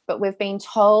 but we've been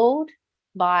told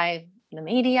by the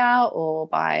media or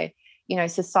by,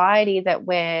 society that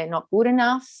we're not good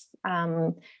enough.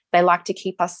 They like to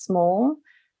keep us small.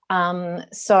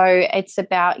 So it's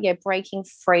about, breaking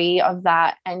free of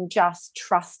that and just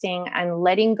trusting and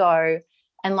letting go.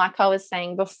 And like I was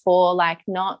saying before, like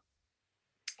you might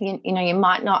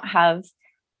not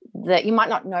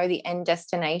know the end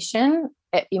destination.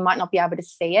 You might not be able to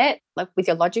see it like with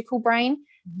your logical brain,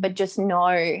 but just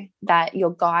know that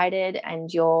you're guided and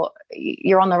you're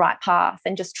on the right path,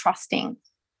 and just trusting.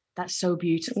 That's so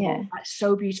beautiful. Yeah. That's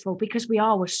so beautiful, because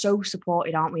we're so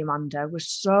supported, aren't we, Amanda? We're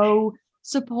so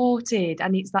supported,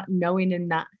 and it's that knowing,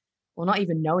 and that, well, not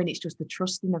even knowing, it's just the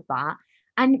trusting of that.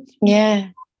 And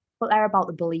but they're about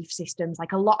the belief systems.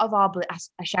 Like a lot of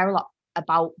I share a lot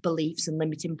about beliefs and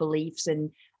limiting beliefs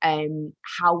and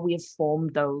how we have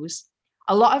formed those.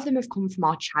 A lot of them have come from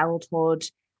our childhood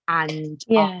and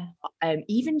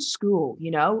even school,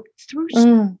 through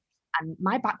school. And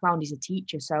my background is a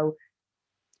teacher. So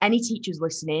any teachers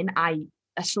listening, I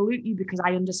salute you, because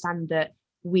I understand that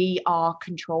we are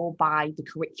controlled by the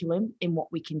curriculum in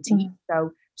what we can teach.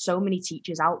 So many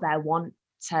teachers out there want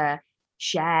to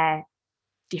share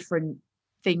different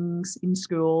things in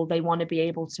school. They want to be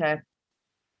able to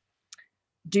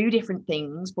do different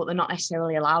things, but they're not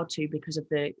necessarily allowed to because of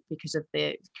the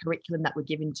curriculum that we're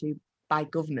given to by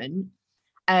government.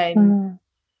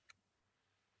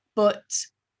 But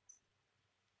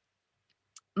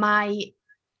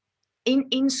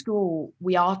in school,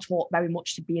 we are taught very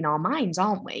much to be in our minds,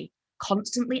 aren't we?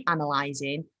 Constantly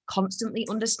analysing, constantly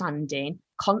understanding,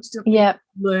 constantly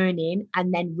learning,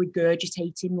 and then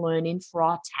regurgitating learning for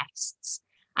our tests.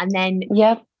 And then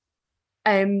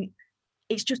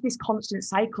it's just this constant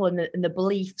cycle, and the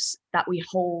beliefs that we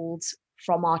hold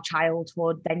from our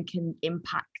childhood then can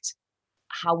impact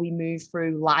how we move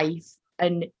through life.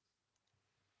 And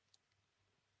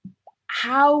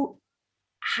how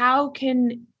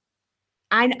can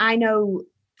I know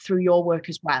through your work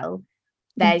as well,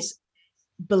 there's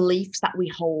beliefs that we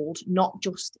hold not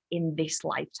just in this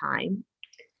lifetime.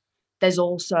 There's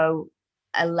also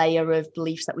a layer of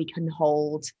beliefs that we can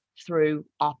hold through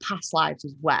our past lives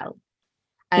as well.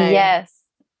 Yes.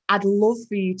 I'd love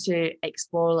for you to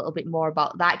explore a little bit more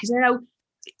about that, because I know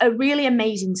a really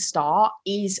amazing start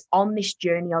is on this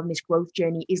journey, on this growth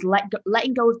journey, is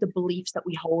letting go of the beliefs that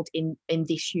we hold in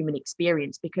this human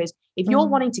experience. Because if you're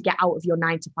wanting to get out of your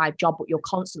 9-to-5 job, but you're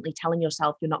constantly telling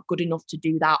yourself you're not good enough to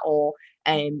do that, or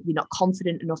you're not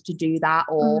confident enough to do that,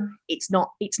 or it's not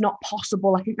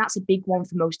possible. I think that's a big one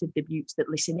for most of the buttes that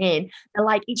listen in. They're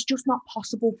like, it's just not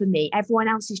possible for me. Everyone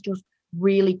else is just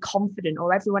really confident,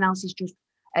 or everyone else is just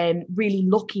really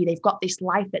lucky. They've got this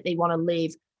life that they want to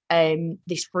live.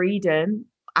 This freedom,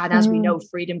 and as we know,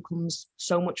 freedom comes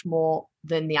so much more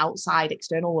than the outside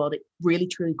external world. It really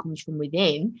truly comes from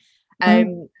within.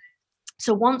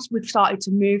 So once we've started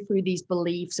to move through these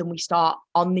beliefs and we start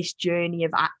on this journey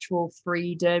of actual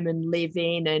freedom and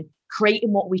living and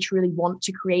creating what we truly want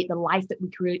to create, the life that we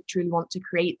truly want to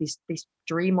create, this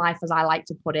dream life, as I like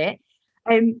to put it,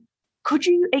 could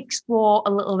you explore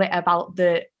a little bit about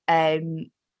the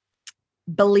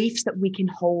beliefs that we can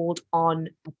hold on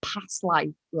a past life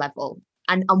level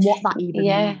and what that even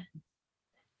means?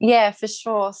 Yeah, for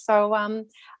sure. So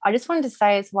I just wanted to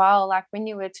say as well, like when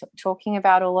you were talking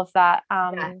about all of that,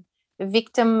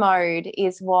 victim mode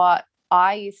is what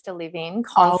I used to live in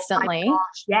constantly. Oh my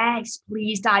gosh, yes,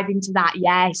 please dive into that.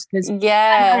 Yes, because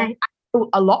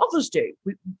a lot of us do.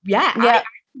 I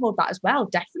hold that as well,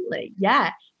 definitely.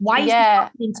 Yeah. Why is this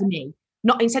happening to me?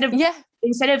 Not instead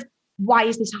of why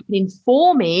is this happening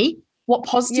for me? What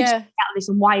positives out of this,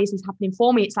 and why is this happening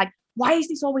for me? It's like, why is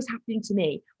this always happening to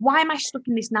me? Why am I stuck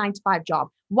in this 9-to-5 job?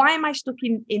 Why am I stuck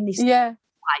in this life?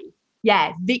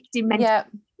 Victim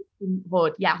mentality.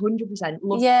 Yeah,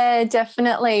 100%.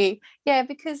 Definitely. Yeah,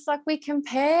 because like we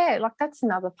compare, like that's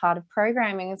another part of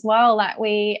programming as well. Like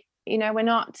we're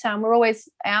not, we're always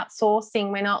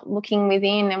outsourcing, we're not looking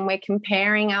within, and we're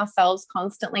comparing ourselves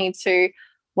constantly to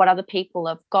what other people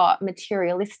have got,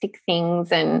 materialistic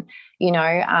things. And,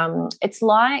 it's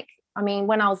like, I mean,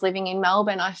 when I was living in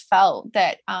Melbourne, I felt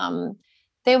that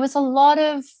there was a lot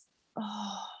of,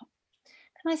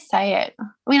 can I say it?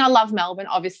 I mean, I love Melbourne,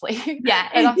 obviously. Yeah.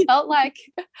 And I felt like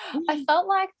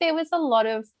there was a lot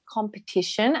of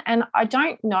competition, and I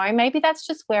don't know, maybe that's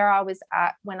just where I was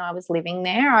at when I was living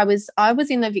there. I was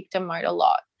in the victim mode a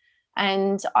lot,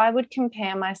 and I would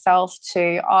compare myself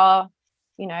to,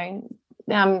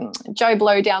 Joe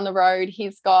Blow down the road,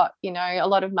 he's got, a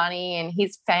lot of money, and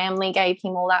his family gave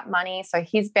him all that money, so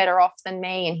he's better off than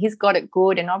me, and he's got it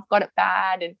good and I've got it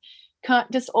bad, and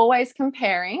just always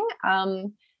comparing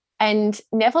and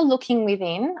never looking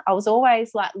within. I was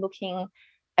always like looking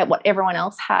at what everyone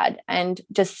else had and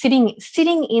just sitting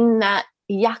in that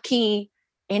yucky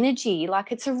energy.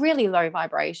 Like it's a really low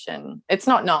vibration. It's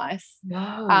not nice.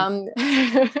 No.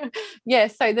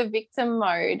 So the victim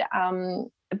mode,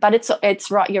 but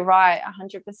it's right, you're right,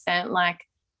 100%. Like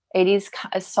it is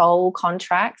soul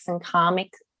contracts and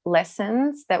karmic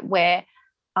lessons that we're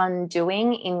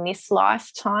undoing in this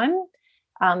lifetime.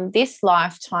 This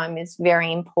lifetime is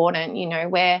very important.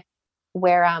 We're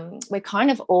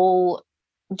kind of all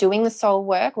doing the soul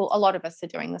work. Well, a lot of us are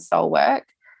doing the soul work.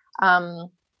 We're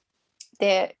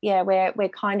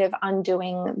kind of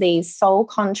undoing these soul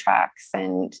contracts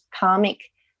and karmic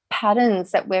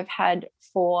patterns that we've had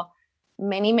for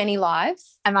many, many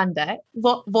lives. Amanda,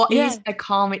 what is a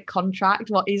karmic contract?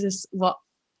 What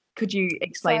could you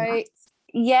explain that?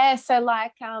 Yeah, so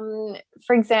like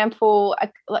for example,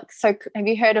 so have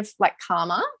you heard of like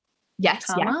karma? Yes.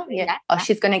 Karma? Yeah. Oh,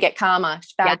 she's going to get karma.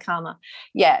 Bad karma.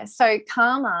 Yeah. So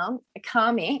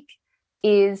karmic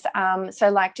is so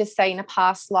like, just say in a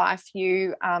past life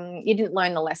you didn't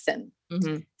learn the lesson.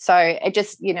 Mm-hmm. So it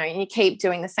just, you keep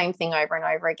doing the same thing over and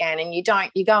over again, and you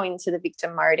go into the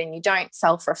victim mode and you don't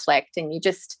self-reflect, and you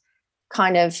just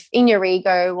kind of in your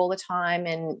ego all the time,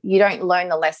 and you don't learn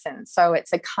the lesson. So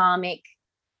it's a karmic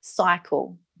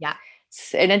cycle. Yeah.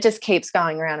 And it just keeps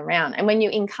going around and around. And when you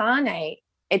incarnate,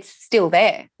 it's still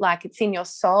there. Like, it's in your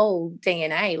soul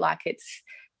DNA. Like, it's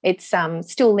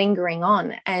still lingering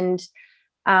on. And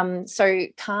so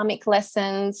karmic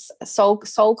lessons,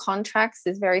 soul contracts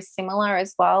is very similar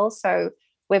as well. So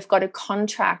we've got a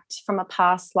contract from a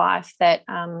past life that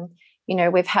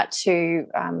we've had to,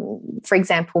 for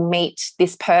example, meet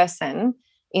this person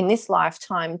in this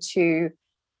lifetime to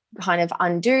kind of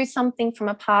undo something from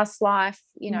a past life,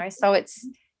 so it's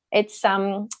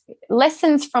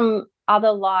lessons from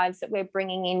other lives that we're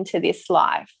bringing into this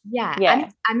life. Yeah.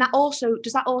 And that also,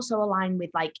 does that also align with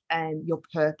like your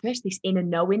purpose, this inner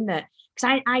knowing? That,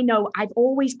 because I know I've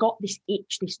always got this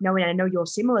itch, this knowing, and I know you're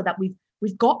similar, that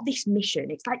we've got this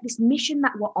mission. It's like this mission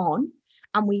that we're on,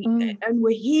 and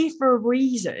we're here for a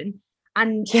reason.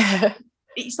 And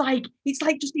it's like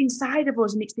just inside of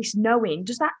us, and it's this knowing.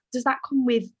 Does that come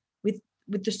with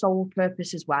the soul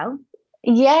purpose as well?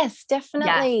 Yes,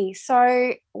 definitely. Yeah.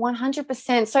 So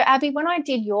 100%. So Abby, when I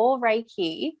did your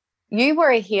Reiki, you were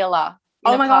a healer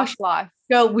in a past life.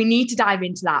 Girl, we need to dive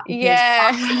into that, because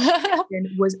that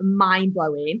was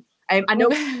mind-blowing. I know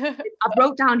I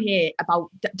wrote down here about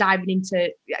diving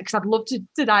into, because I'd love to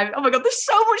dive. Oh my God, there's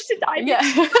so much to dive into.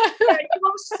 You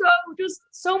have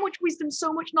so much wisdom,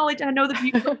 so much knowledge. And I know the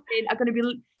people are going to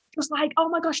be just like, oh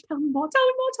my gosh, tell me more.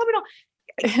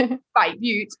 Right,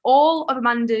 Butte, all of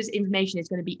Amanda's information is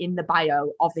going to be in the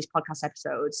bio of this podcast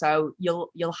episode, so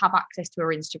you'll have access to her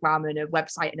Instagram and her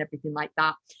website and everything like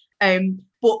that.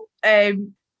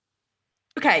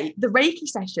 Okay, the Reiki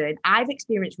session, I've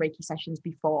experienced Reiki sessions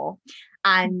before,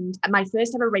 and my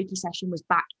first ever Reiki session was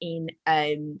back in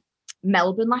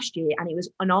Melbourne last year, and it was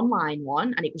an online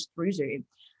one, and it was through Zoom.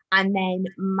 And then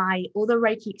my other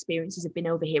Reiki experiences have been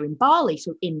over here in Bali,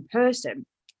 so in person.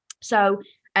 So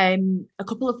a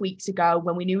couple of weeks ago,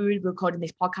 when we knew we were recording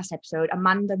this podcast episode,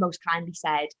 Amanda most kindly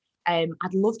said,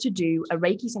 I'd love to do a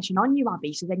Reiki session on you,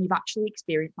 Abby, so then you've actually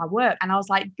experienced my work. And I was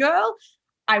like, girl,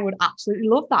 I would absolutely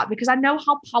love that, because I know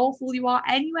how powerful you are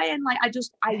anyway. And like,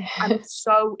 I'm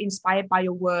so inspired by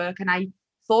your work, and I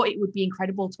thought it would be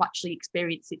incredible to actually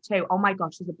experience it too. Oh my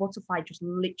gosh, there's a butterfly just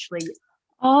literally.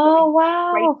 Oh,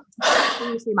 wow.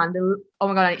 Seriously, Amanda. Oh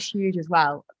my God, it's huge as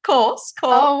well. Of course.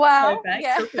 Oh, wow. Perfect.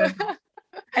 Yeah. So perfect.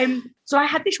 So I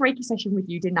had this Reiki session with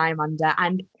you, didn't I, Amanda?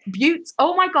 And Butte,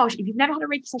 oh my gosh, if you've never had a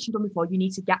Reiki session done before, you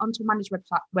need to get onto Amanda's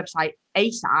website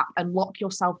ASAP and lock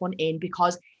yourself one in,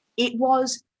 because it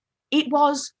was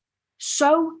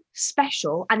so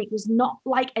special, and it was not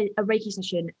like a Reiki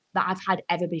session that I've had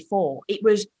ever before. It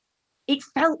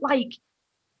felt like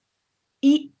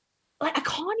I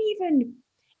can't even,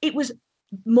 it was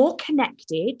more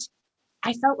connected.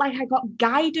 I felt like I got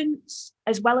guidance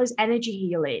as well as energy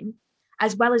healing,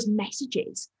 as well as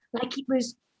messages. Like, it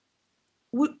was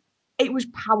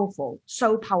powerful,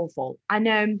 so powerful.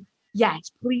 And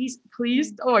yes, please.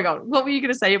 Oh my God, what were you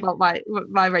going to say about my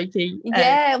Reiki?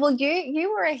 Yeah, well,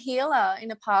 you were a healer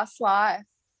in a past life,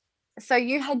 so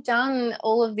you had done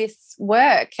all of this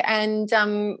work, and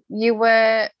you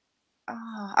were.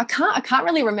 Oh, I can't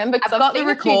really remember, because I've got the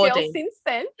recording since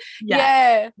then.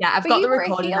 Yeah, I've got the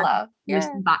recording.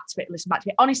 Listen back to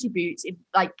it. Honestly, Boots,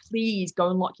 please go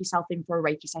and lock yourself in for a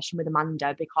Reiki session with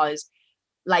Amanda, because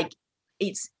like,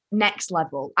 it's next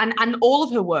level, and all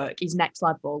of her work is next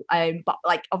level. But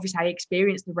like, obviously I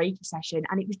experienced the Reiki session,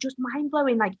 and it was just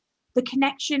mind-blowing, like the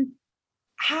connection.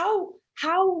 How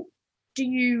do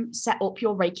you set up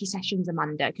your Reiki sessions,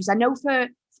 Amanda? Because I know,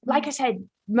 like I said,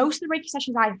 most of the Reiki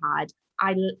sessions I've had,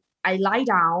 I lie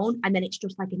down, and then it's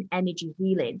just like an energy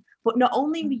healing. But not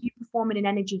only were you performing an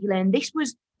energy healing, this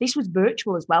was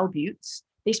virtual as well, Boots.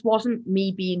 This wasn't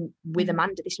me being with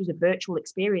Amanda. This was a virtual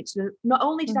experience. So not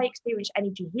only did I experience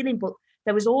energy healing, but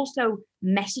there was also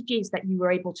messages that you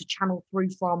were able to channel through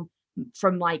from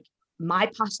like my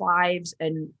past lives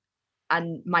and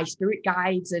my spirit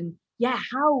guides. And yeah,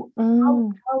 how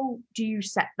do you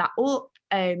set that up?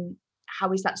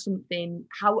 How is that something?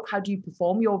 How do you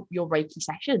perform your Reiki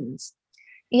sessions?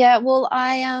 Yeah, well,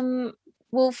 I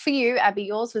Well, for you, Abby,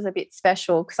 yours was a bit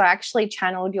special because I actually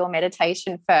channeled your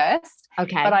meditation first.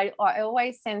 Okay. But I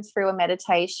always send through a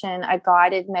meditation, a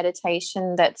guided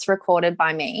meditation that's recorded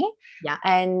by me. Yeah.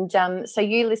 And so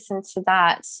you listen to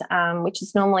that, which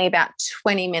is normally about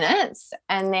 20 minutes.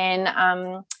 And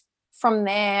then from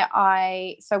there,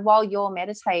 so while you're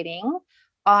meditating,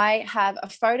 I have a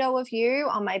photo of you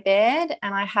on my bed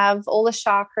and I have all the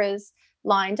chakras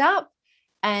lined up.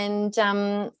 And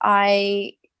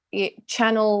I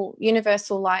channel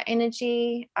universal light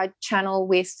energy. I channel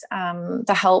with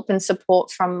the help and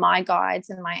support from my guides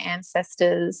and my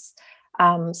ancestors,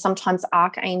 sometimes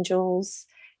archangels,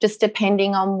 just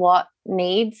depending on what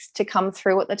needs to come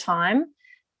through at the time.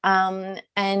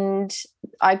 And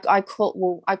I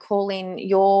call in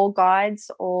your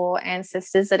guides or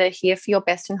ancestors that are here for your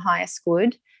best and highest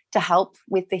good to help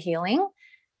with the healing.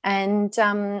 And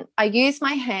I use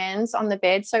my hands on the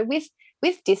bed. So with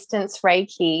distance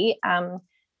Reiki, a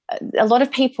lot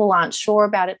of people aren't sure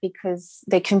about it because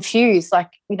they're confused. Like,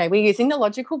 we're using the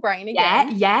logical brain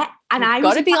again. Yeah. And I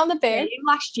got to be on the bed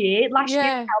last year,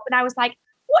 and I was like,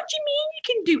 what do you mean you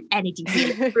can do energy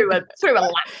healing through a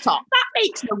laptop? That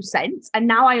makes no sense. And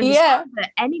now I understand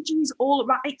that energy is all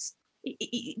around.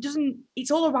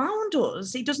 It's all around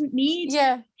us. It doesn't need.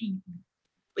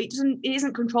 It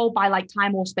isn't controlled by like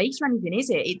time or space or anything, is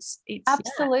it? It's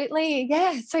absolutely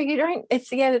So you don't. It's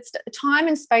time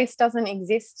and space doesn't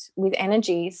exist with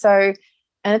energy. So,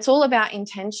 and it's all about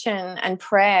intention and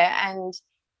prayer. And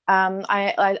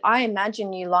I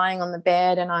imagine you lying on the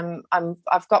bed, and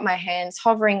I've got my hands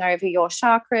hovering over your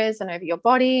chakras and over your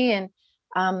body, and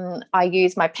I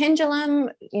use my pendulum,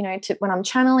 when I'm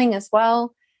channeling as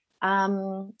well.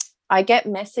 I get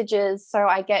messages, so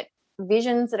I get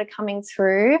visions that are coming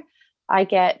through. I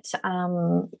get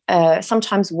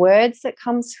sometimes words that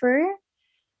come through,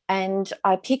 and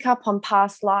I pick up on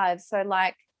past lives. So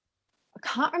like, I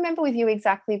can't remember with you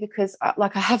exactly because I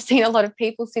have seen a lot of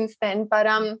people since then, but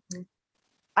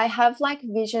I have like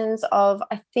visions of,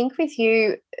 I think with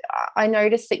you, I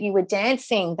noticed that you were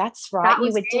dancing. That's right.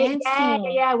 You were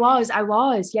dancing. Yeah, I was.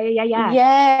 Yeah.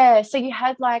 Yeah. So you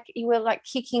were like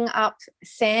kicking up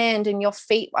sand and your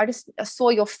feet. I saw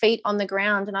your feet on the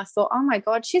ground and I thought, oh my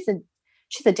God, she's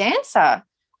a dancer,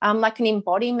 like an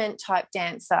embodiment type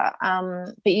dancer.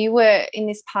 But you were in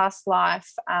this past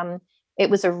life. It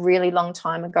was a really long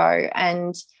time ago.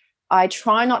 And I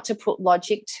try not to put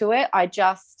logic to it. I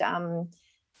just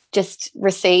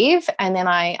receive, and then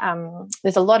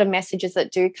there's a lot of messages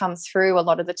that do come through a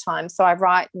lot of the time, so I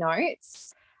write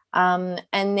notes, and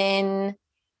then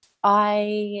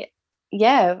I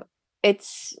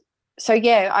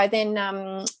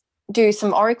then do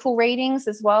some oracle readings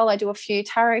as well. I do a few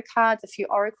tarot cards, a few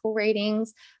oracle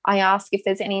readings. I ask if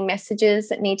there's any messages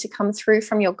that need to come through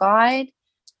from your guide,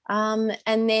 and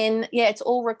then it's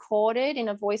all recorded in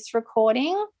a voice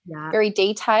recording, very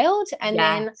detailed, and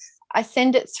then I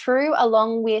send it through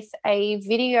along with a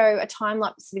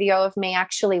time-lapse video of me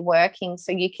actually working,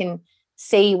 so you can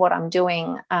see what I'm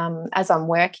doing as I'm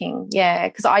working. Yeah,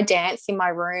 because I dance in my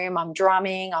room, I'm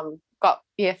drumming, I've got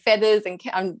feathers, and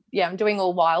I'm doing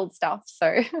all wild stuff.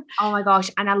 So oh my gosh,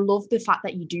 and I love the fact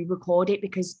that you do record it,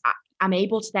 because I'm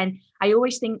able to then, I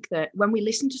always think that when we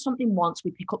listen to something once, we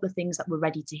pick up the things that we're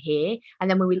ready to hear. And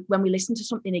then when we listen to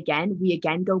something again, we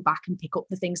again go back and pick up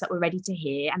the things that we're ready to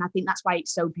hear. And I think that's why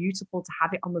it's so beautiful to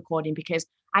have it on recording, because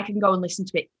I can go and listen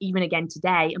to it even again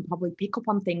today and probably pick up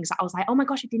on things that I was like, oh my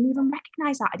gosh, I didn't even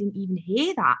recognize that. I didn't even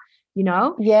hear that,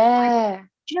 Yeah.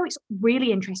 It's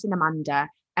really interesting, Amanda,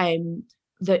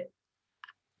 that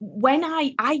when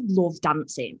I love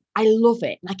dancing, I love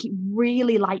it. Like, it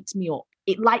really lights me up.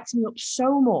 It lights me up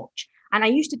so much. And I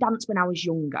used to dance when I was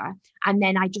younger, and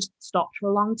then I just stopped for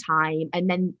a long time. And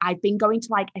then I've been going to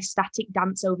like ecstatic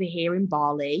dance over here in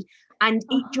Bali, and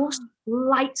it just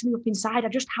lights me up inside. I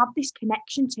just have this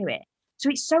connection to it. So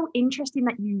it's so interesting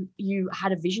that you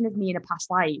had a vision of me in a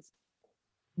past life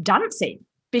dancing,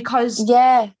 because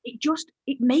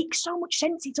it makes so much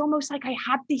sense. It's almost like I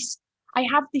have this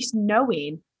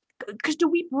knowing. Because do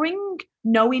we bring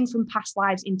knowing from past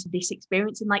lives into this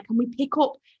experience? And like, can we pick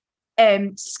up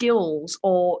skills,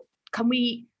 or can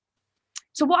we?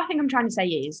 So what I think I'm trying to say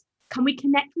is, can we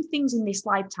connect with things in this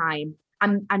lifetime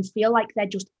and feel like they're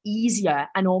just easier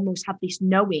and almost have this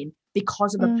knowing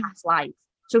because of a past life?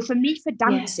 So for me, for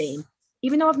dancing,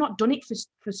 even though I've not done it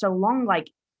for so long,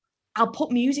 like, I'll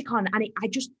put music on and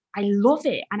I love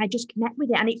it, and I just connect with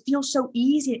it, and it feels so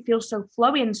easy. It feels so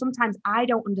flowy. And sometimes I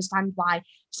don't understand why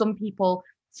some people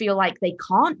feel like they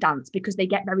can't dance, because they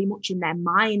get very much in their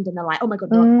mind and they're like, oh my God,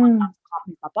 no, I can't dance, I can't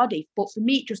move my body. But for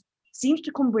me, seems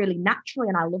to come really naturally,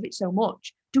 and I love it so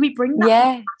much. Do we bring that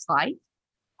Yeah. from past life?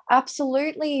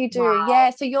 Absolutely, you do. Wow. Yeah.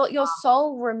 So your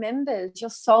soul remembers. Your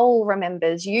soul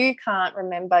remembers. You can't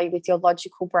remember with your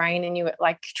logical brain, and you're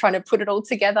like trying to put it all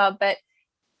together. But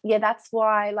yeah, that's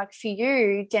why, like for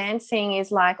you, dancing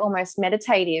is like almost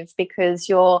meditative, because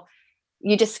you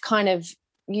just kind of,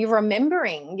 you're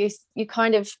remembering. You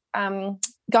kind of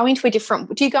go into a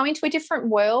different. Do you go into a different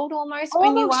world almost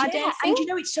when you are dancing? And you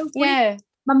know, it's so funny. Yeah.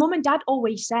 My mum and dad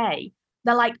always say,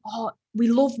 they're like, oh, we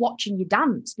love watching you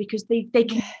dance, because they can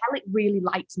tell it really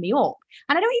lights me up.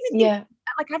 And I don't even think,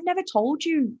 like, I've never told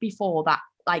you before that,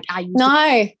 like, I used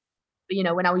to, you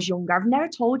know, when I was younger, I've never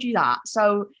told you that.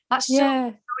 So that's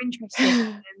so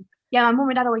interesting. Yeah, my mum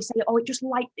and dad always say, oh, it just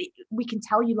we can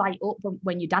tell you light up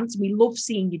when you dance. We love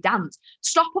seeing you dance.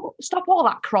 Stop all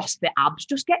that CrossFit abs.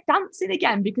 Just get dancing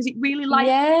again, because it really lights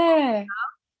up. You know?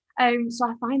 So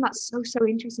I find that so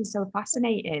interesting, so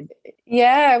fascinating.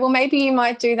 Yeah, well, maybe you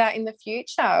might do that in the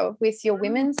future with your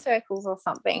women's circles or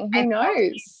something. Who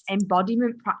knows?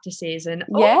 Embodiment practices and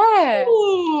I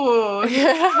love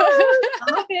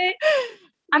it.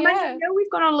 And I know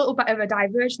we've gone on a little bit of a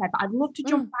diversion there, but I'd love to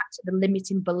jump back to the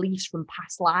limiting beliefs from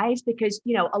past lives, because,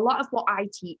 you know, a lot of what I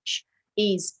teach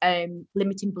is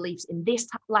limiting beliefs in this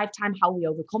lifetime, how we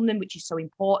overcome them, which is so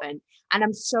important. And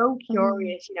I'm so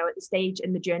curious, you know, at the stage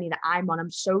in the journey that I'm on,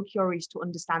 I'm so curious to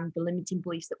understand the limiting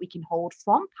beliefs that we can hold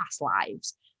from past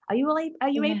lives. Are you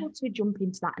able to jump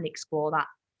into that and explore that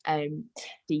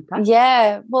deeper?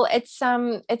 Yeah, well, it's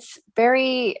similar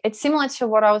to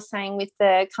what I was saying with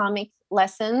the karmic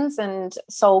lessons and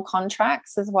soul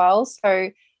contracts as well.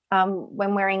 So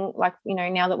when we're in, like, you know,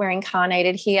 now that we're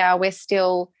incarnated here, we've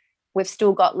still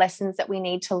got lessons that we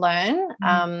need to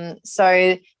learn.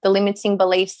 So the limiting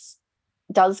beliefs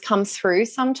does come through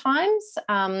sometimes.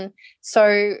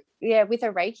 So yeah, with a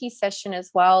Reiki session as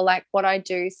well, like what I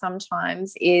do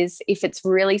sometimes is, if it's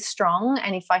really strong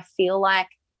and if I feel like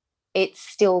it's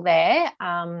still there,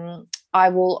 I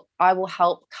will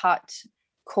help cut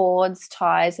cords,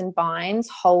 ties, and binds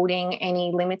holding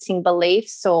any limiting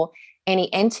beliefs or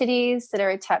any entities that are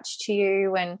attached to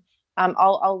you, and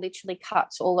I'll literally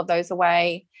cut all of those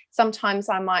away. Sometimes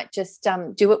I might just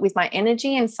do it with my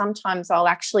energy, and sometimes I'll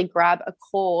actually grab a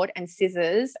cord and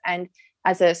scissors, and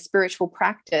as a spiritual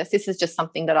practice, this is just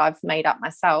something that I've made up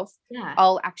myself.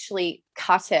 I'll actually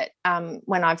cut it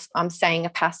when I'm saying a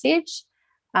passage.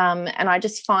 And I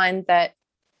just find that,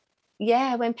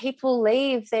 when people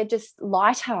leave, they're just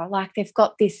lighter, like they've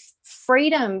got this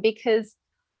freedom, because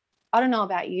I don't know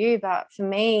about you, but for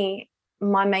me,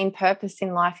 my main purpose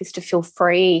in life is to feel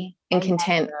free and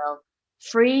content.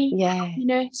 Free,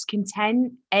 happiness,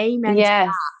 content, amen.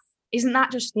 Yes. Isn't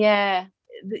that just the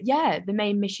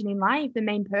main mission in life, the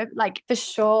main purpose? Like, for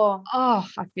sure. Oh,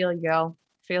 I feel you, girl.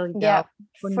 Yeah,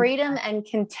 freedom and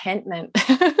contentment.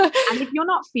 And if you're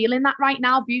not feeling that right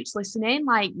now, Buttes listening,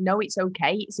 like, no, it's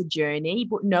okay. It's a journey,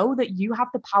 but know that you have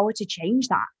the power to change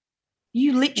that.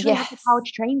 You literally have the power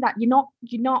to change that.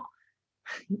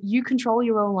 You control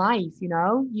your own life, you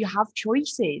know, you have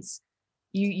choices.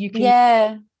 You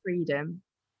can freedom.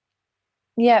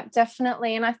 Yeah,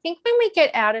 definitely. And I think when we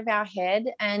get out of our head,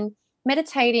 and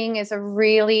meditating is a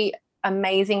really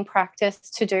amazing practice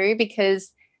to do,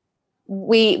 because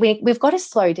we've got to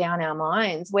slow down our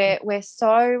minds. We're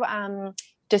so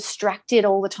distracted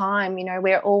all the time. You know,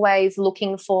 we're always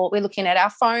looking at our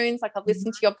phones. Like, I've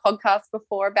listened to your podcast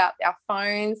before about our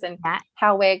phones and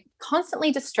how we're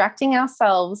constantly distracting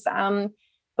ourselves.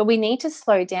 But we need to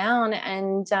slow down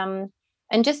and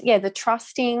just the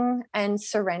trusting and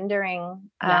surrendering,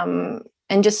 and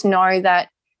just know that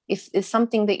if there's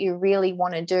something that you really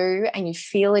want to do and you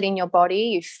feel it in your body,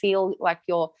 you feel like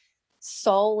your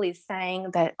soul is saying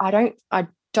that I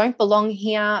don't belong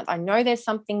here, I know there's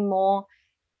something more,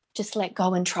 just let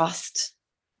go and trust.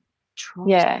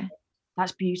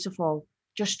 That's beautiful.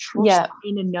 Just trust that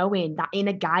inner knowing, that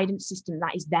inner guidance system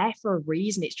that is there for a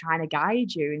reason. It's trying to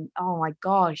guide you. And oh my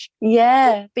gosh,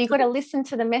 but you've got to listen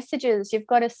to the messages. You've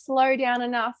got to slow down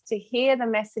enough to hear the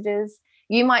messages.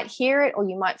 You might hear it, or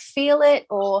you might feel it,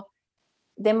 or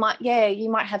you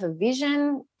might have a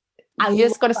vision. You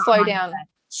just got to slow down.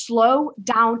 Slow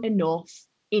down enough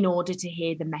in order to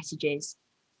hear the messages.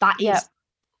 That is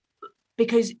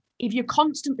because if you're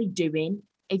constantly doing,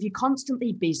 if you're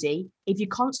constantly busy, if you're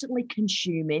constantly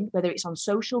consuming, whether it's on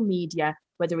social media,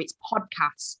 whether it's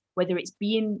podcasts, whether it's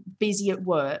being busy at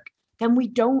work, then we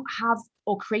don't have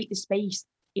or create the space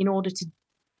in order to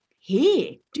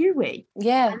hear, do we?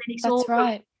 Yeah, and then it's that's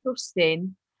right.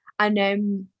 Trusting and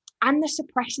the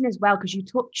suppression as well, because you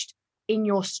touched in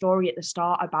your story at the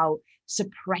start about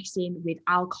suppressing with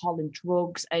alcohol and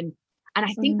drugs, and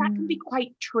I think that can be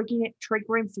quite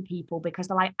triggering for people, because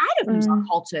they're like, I don't use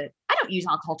alcohol to suppress. I use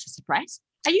alcohol to suppress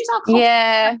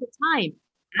the time.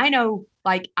 I know,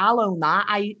 like, I'll own that.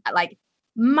 I like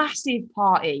massive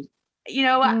party, you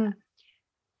know.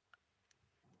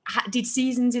 Did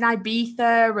seasons in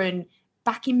Ibiza, and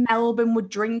back in Melbourne would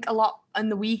drink a lot on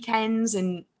the weekends,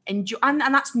 and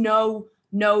that's no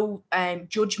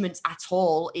judgments at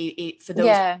all for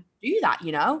those who do that,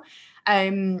 you know,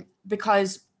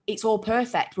 because it's all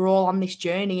perfect. We're all on this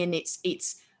journey, and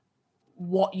it's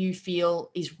what you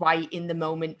feel is right in the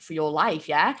moment for your life.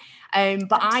 Yeah.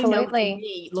 But absolutely. I know for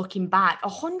me, looking back,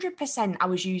 100% I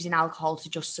was using alcohol to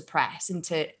just suppress and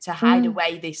to hide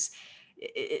away this.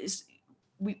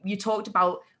 You talked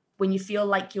about when you feel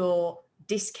like you're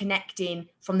disconnecting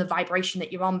from the vibration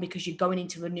that you're on because you're going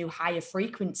into a new higher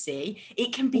frequency.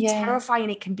 It can be terrifying.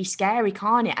 It can be scary,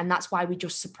 can't it? And that's why we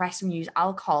just suppress and use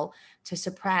alcohol to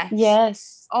suppress.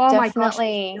 Yes. Oh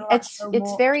definitely. My gosh,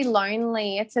 it's very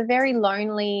lonely. It's a very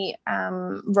lonely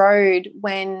road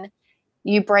when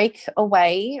you break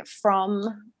away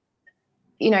from,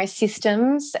 you know,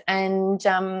 systems and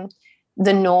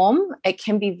the norm. It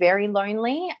can be very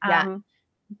lonely.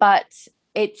 But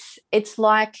it's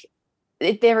like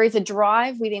there is a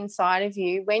drive within inside of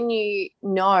you when you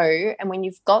know, and when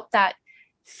you've got that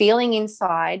feeling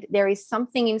inside, there is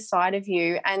something inside of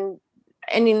you, and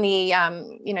in the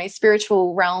you know,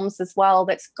 spiritual realms as well,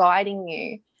 that's guiding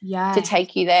you to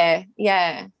take you there.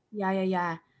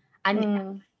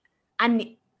 And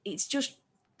it's just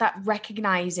that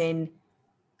recognizing,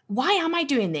 why am I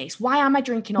doing this? Why am I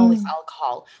drinking all this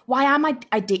alcohol? Why am I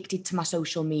addicted to my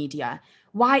social media?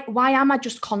 Why am I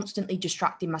just constantly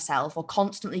distracting myself, or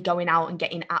constantly going out and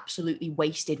getting absolutely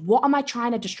wasted? What am I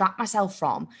trying to distract myself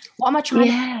from? What am I trying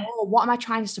to control? What am I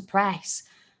trying to suppress?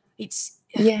 It's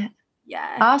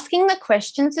asking the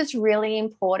questions is really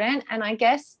important. And I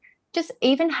guess just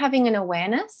even having an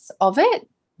awareness of it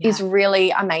is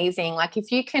really amazing. Like,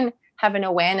 if you can have an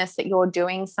awareness that you're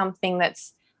doing something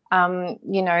that's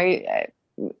you know,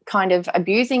 kind of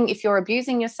abusing, if you're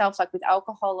abusing yourself, like with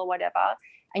alcohol or whatever,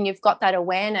 and you've got that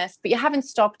awareness, but you haven't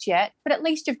stopped yet, but at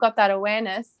least you've got that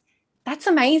awareness, that's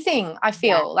amazing. I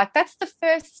feel like that's the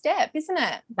first step, isn't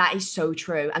it? That is so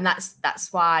true. And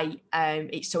that's why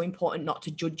it's so important not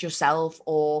to judge yourself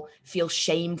or feel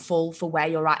shameful for where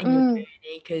you're at in your journey,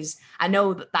 because I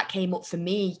know that came up for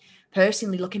me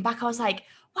personally. Looking back, I was like,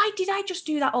 why did I just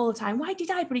do that all the time? Why did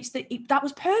I? But that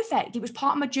was perfect. It was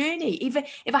part of my journey. Even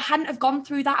if I hadn't have gone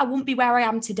through that, I wouldn't be where I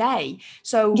am today.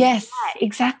 So yes,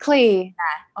 exactly.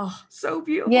 Oh, so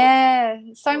beautiful. Yeah,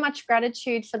 so much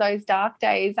gratitude for those dark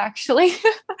days, actually.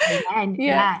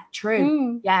 Amen.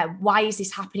 True. Yeah, why is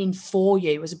this happening for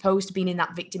you, as opposed to being in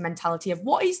that victim mentality of,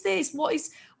 what is this? Why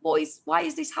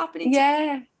is this happening?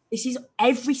 This is,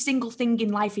 every single thing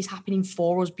in life is happening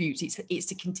for us, Beauts. It's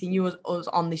to continue us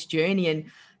on this journey,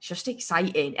 and it's just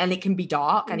exciting. And it can be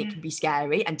dark and it can be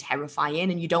scary and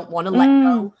terrifying, and you don't want to let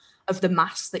go of the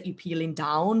mask that you're peeling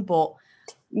down. But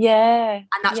and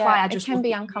that's why I just, it can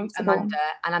be uncomfortable,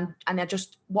 Amanda, and I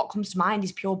just, what comes to mind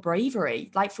is pure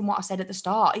bravery. Like, from what I said at the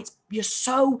start, you're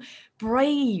so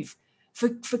brave for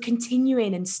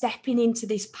continuing and stepping into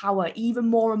this power even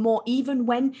more and more, even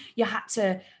when you had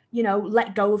to, you know,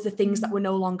 let go of the things that were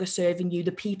no longer serving you,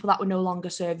 the people that were no longer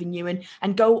serving you,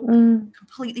 and go a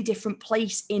completely different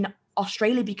place in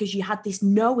Australia, because you had this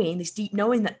deep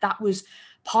knowing that was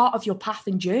part of your path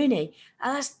and journey.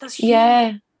 And that's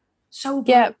huge. So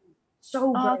brave.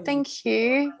 So brave. Oh, thank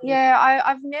you. Yeah,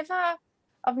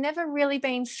 I've never really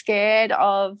been scared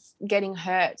of getting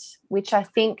hurt, which I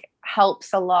think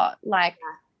helps a lot. Like,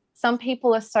 some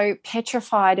people are so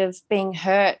petrified of being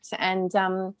hurt, and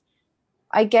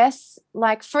I guess,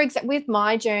 like, for example, with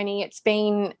my journey,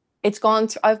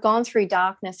 I've gone through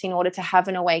darkness in order to have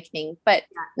an awakening, and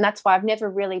that's why I've never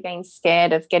really been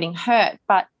scared of getting hurt.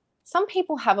 But some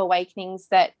people have awakenings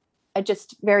that are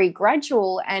just very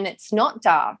gradual, and it's not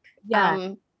dark,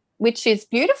 which is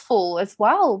beautiful as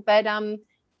well. But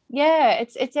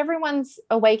it's everyone's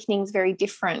awakening is very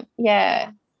different.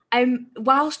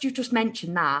 Whilst you just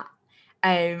mentioned that,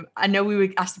 I know we were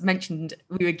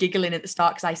giggling at the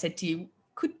start, because I said to you,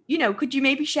 could you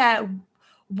maybe share,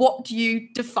 what do you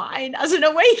define as an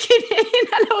awakening?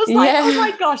 And I was like, oh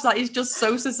my gosh, that is just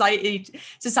so society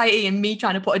and me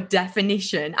trying to put a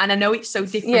definition. And I know it's so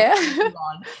different for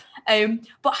everyone.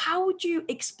 But how would you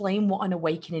explain what an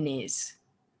awakening is?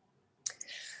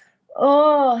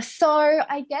 Oh, so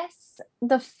I guess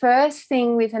the first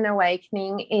thing with an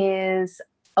awakening is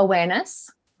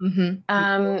awareness.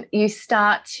 You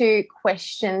start to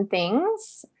question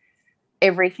things,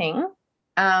 everything.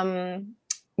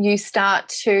 You start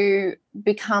to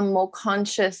become more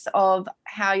conscious of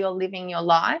how you're living your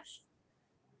life.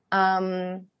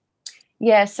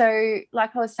 So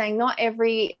like I was saying, not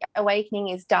every awakening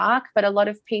is dark, but a lot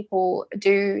of people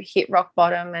do hit rock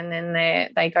bottom and then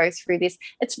they go through this.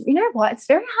 It's, you know what, it's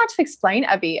very hard to explain,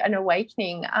 Abby, an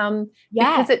awakening,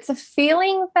 because it's a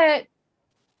feeling that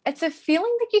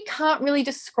you can't really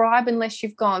describe unless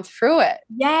you've gone through it.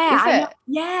 I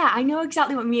know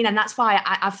exactly what you mean. And that's why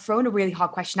I've thrown a really hard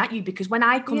question at you, because when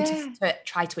I come to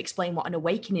try to explain what an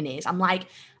awakening is, I'm like,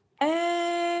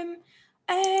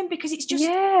 because it's just,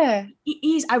 it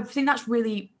is, I think that's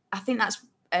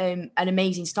an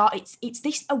amazing start. It's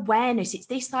this awareness. It's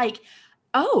this like,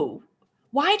 oh,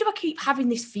 why do I keep having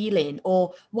this feeling?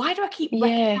 Or why do I keep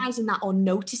recognizing that, or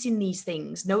noticing these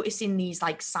things, noticing these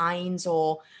like signs,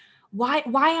 or why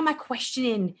am I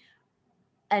questioning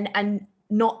and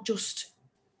not just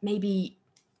maybe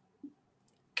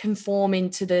conforming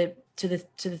to the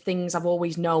things I've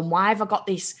always known? Why have I got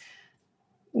this?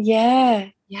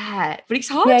 But it's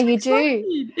hard to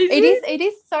explain. It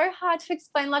is so hard to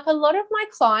explain. Like a lot of my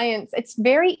clients, it's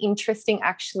very interesting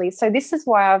actually. So this is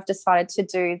why I've decided to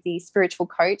do the spiritual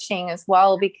coaching as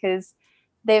well, because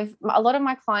a lot of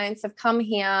my clients have come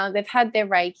here, they've had their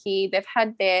Reiki, they've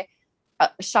had their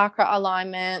chakra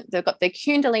alignment, they've got their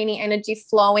Kundalini energy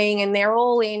flowing, and they're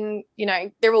all in,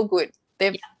 they're all good.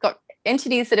 They've got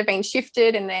entities that have been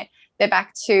shifted, and they're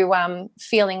back to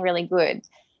feeling really good.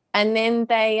 And then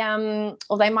they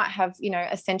might have,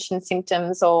 ascension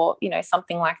symptoms or,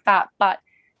 something like that. But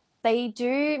they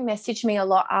do message me a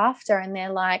lot after, and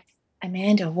they're like,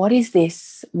 Amanda, what is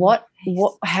this?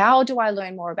 How do I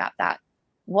learn more about that?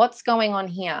 What's going on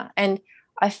here? And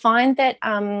I find that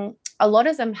a lot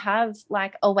of them have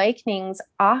like awakenings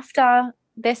after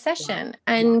their session,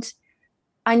 and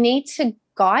I need to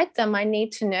guide them. I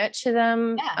need to nurture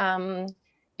them.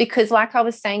 Because like I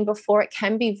was saying before, it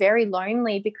can be very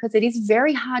lonely, because it is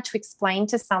very hard to explain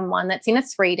to someone that's in a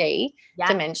 3D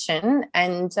dimension,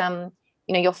 and,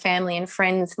 your family and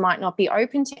friends might not be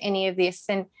open to any of this.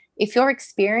 And if you're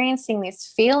experiencing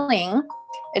this feeling,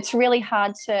 it's really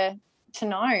hard to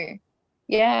know.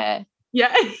 Yeah.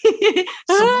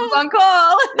 Someone's on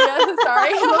call. Sorry.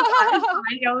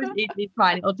 It's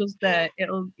fine. It'll just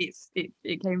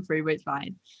it came through, but it's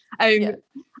fine. I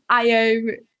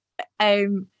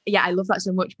love that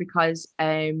so much, because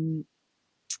I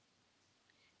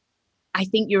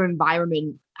think your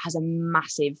environment has a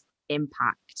massive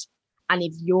impact. And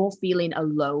if you're feeling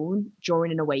alone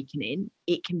during an awakening,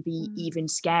 it can be even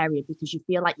scarier, because you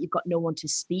feel like you've got no one to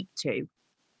speak to.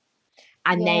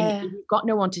 And then if you've got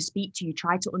no one to speak to, you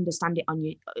try to understand it on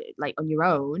your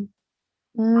own.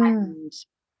 And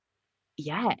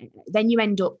then you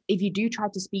end up, if you do try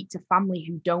to speak to family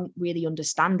who don't really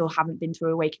understand or haven't been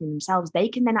through awakening themselves, they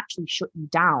can then actually shut you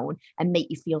down and make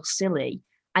you feel silly.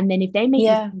 And then if they make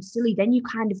you feel silly, then you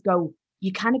kind of go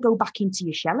back into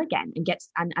your shell again and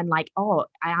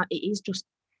it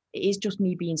is just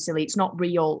me being silly. It's not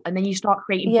real. And then you start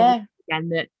creating again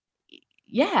that,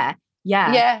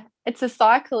 it's a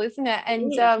cycle, isn't it?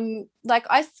 And like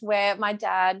I swear my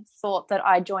dad thought that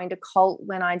I joined a cult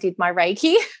when I did my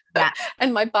Reiki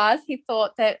and my bars. He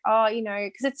thought that,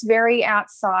 because it's very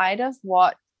outside of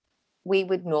what we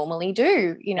would normally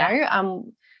do,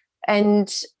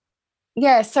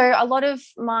 so a lot of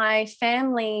my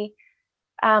family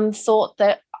thought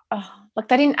that,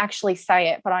 they didn't actually say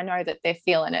it, but I know that they're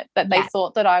feeling it, that they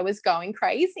thought that I was going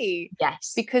crazy.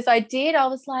 Yes. Because I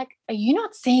was like, are you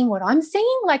not seeing what I'm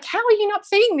seeing? Like, how are you not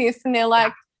seeing this? And they're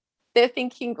like, they're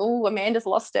thinking, oh, Amanda's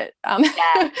lost it. But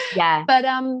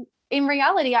in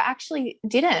reality, I actually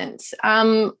didn't.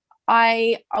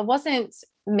 I wasn't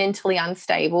mentally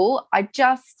unstable. I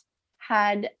just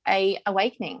had a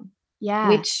awakening,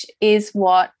 which is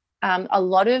what a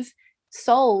lot of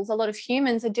souls, a lot of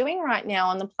humans are doing right now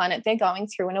on the planet. They're going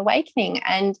through an awakening,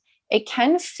 and it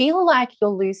can feel like you're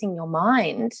losing your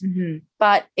mind,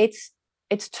 but it's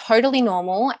totally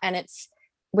normal, and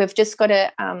we've just got to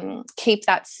keep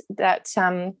that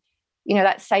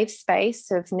safe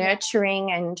space of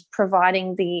nurturing and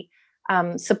providing the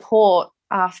support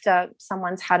after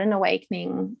someone's had an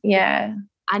awakening.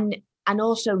 And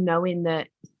also knowing that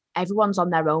everyone's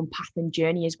on their own path and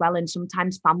journey as well, and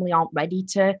sometimes family aren't ready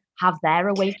to have their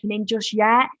awakening just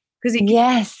yet, because it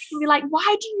can be like,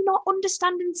 why do you not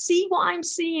understand and see what I'm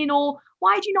seeing, or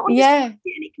why do you not understand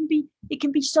it? And it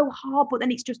can be so hard, but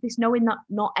then it's just this knowing that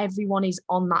not everyone is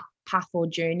on that path or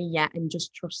journey yet, and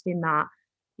just trusting that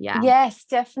Yeah. Yes,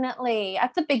 definitely.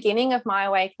 At the beginning of my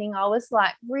awakening, I was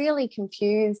like really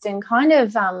confused and kind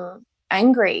of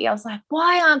angry. I was like,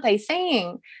 why aren't they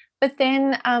seeing? But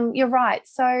then you're right.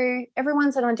 So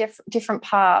everyone's on different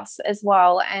paths as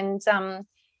well. And,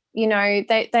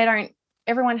 they don't,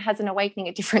 everyone has an awakening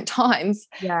at different times.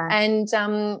 Yeah. And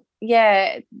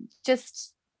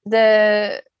just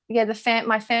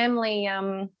my family,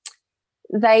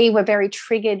 they were very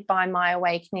triggered by my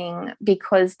awakening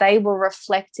because they were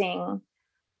reflecting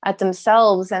at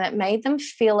themselves and it made them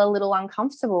feel a little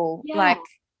uncomfortable. Yeah. Like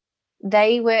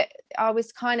I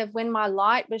was kind of, when my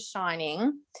light was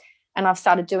shining and I've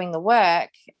started doing the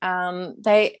work,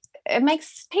 it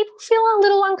makes people feel a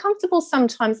little uncomfortable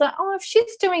sometimes. Like, oh, if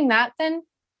she's doing that, then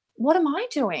what am I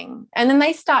doing? And then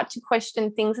they start to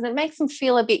question things and it makes them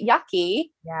feel a bit yucky.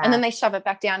 Yeah. And then they shove it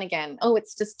back down again. Oh,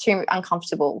 it's just too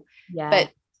uncomfortable. Yeah.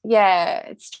 But yeah,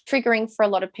 it's triggering for a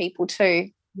lot of people too.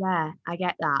 Yeah, I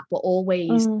get that. But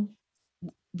always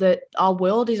our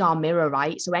world is our mirror,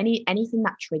 right? So anything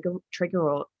that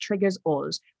triggers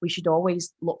us, we should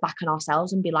always look back on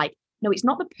ourselves and be like, no, it's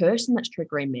not the person that's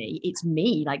triggering me, it's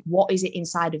me. Like, what is it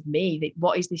inside of me?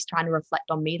 What is this trying to reflect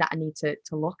on me that I need to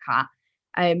look at?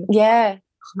 Yeah.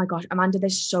 Oh my gosh, Amanda,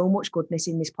 there's so much goodness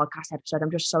in this podcast episode. I'm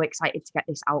just so excited to get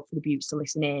this out for the beauties to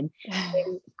listen in.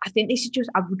 I think this is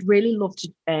I would really love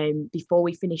to, before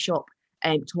we finish up,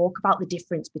 talk about the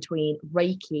difference between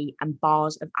Reiki and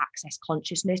bars of access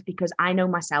consciousness, because I know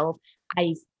myself,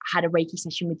 I've had a Reiki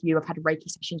session with you, I've had Reiki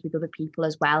sessions with other people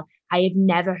as well. I have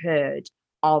never heard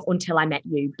of, until I met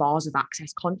you, bars of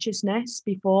access consciousness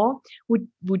before.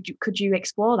 Could you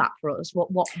explore that for us?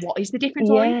 What is the difference?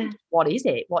 Yeah. What is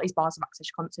it? What is bars of access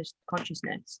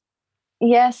consciousness?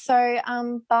 Yeah, so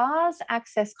bars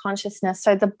access consciousness.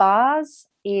 So the bars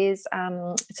is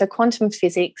it's a quantum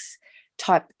physics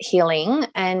type healing,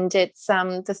 and it's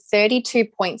the 32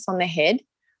 points on the head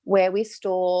where we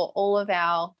store all of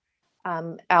our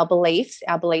beliefs,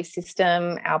 our belief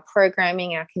system, our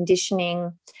programming, our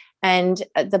conditioning. And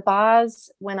the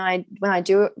bars, when I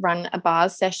do run a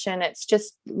bars session, it's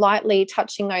just lightly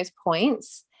touching those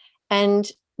points and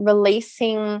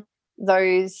releasing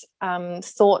those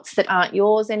thoughts that aren't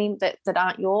yours, that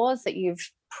aren't yours, that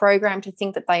you've programmed to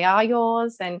think that they are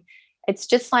yours. And it's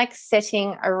just like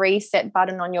setting a reset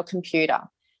button on your computer.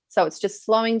 So it's just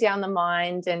slowing down the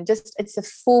mind and it's a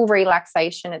full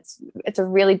relaxation. It's a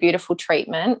really beautiful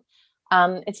treatment.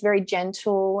 It's very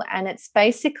gentle and it's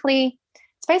basically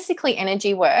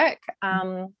energy work.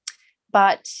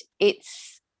 But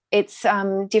it's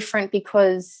different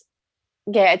because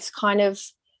it's kind of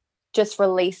just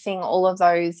releasing all of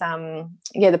those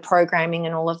the programming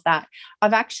and all of that.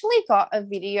 I've actually got a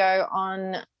video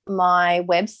on my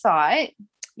website.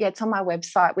 It's on my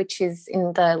website, which is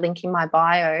in the link in my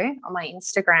bio on my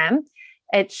Instagram.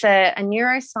 It's a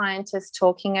neuroscientist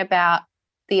talking about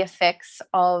the effects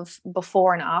of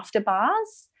before and after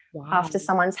bars. Wow. After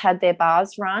someone's had their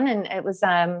bars run, and it was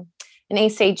an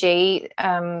ECG,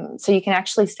 so you can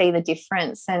actually see the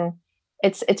difference, and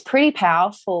it's pretty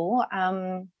powerful.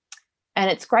 And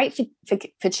it's great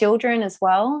for children as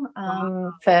well.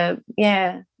 Wow.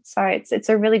 So it's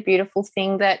a really beautiful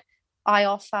thing that I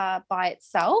offer by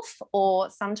itself,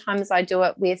 or sometimes I do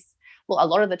it with, a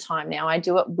lot of the time now I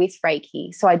do it with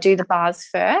Reiki. So I do the bars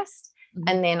first,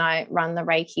 and then I run the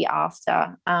Reiki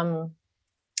after.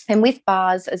 And with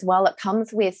bars as well, it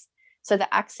comes with, so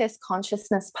the access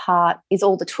consciousness part is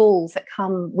all the tools that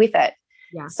come with it.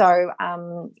 Yeah. So,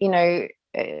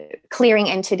 clearing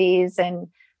entities and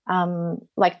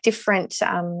like different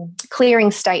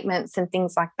clearing statements and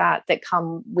things like that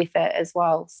come with it as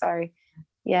well. So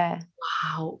yeah.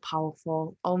 Wow,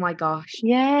 powerful. Oh my gosh.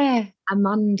 Yeah.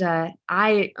 Amanda,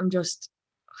 I am just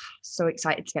so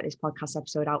excited to get this podcast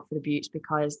episode out for the beauts,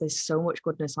 because there's so much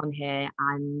goodness on here,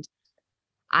 and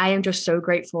I am just so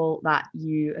grateful that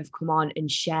you have come on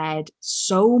and shared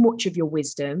so much of your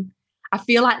wisdom. I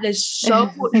feel like there's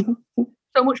so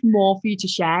much more for you to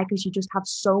share, because you just have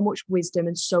so much wisdom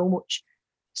and so much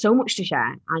to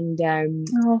share. And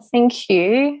thank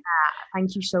you.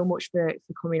 Thank you so much for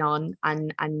coming on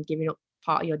and giving up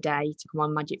part of your day to come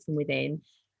on Magic from Within.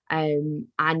 And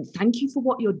thank you for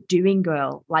what you're doing,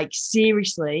 girl. Like,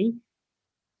 seriously,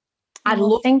 I'd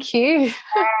love. Thank you.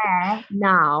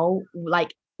 Now,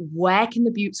 like, where can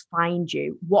the beauts find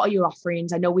you? What are your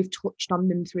offerings? I know we've touched on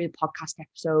them through the podcast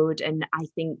episode, and I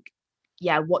think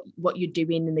what you're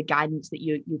doing and the guidance that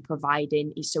you're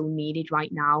providing is so needed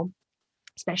right now,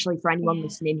 especially for anyone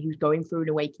listening who's going through an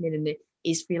awakening and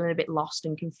is feeling a bit lost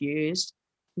and confused.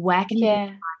 Where can they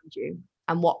find you,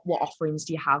 and what offerings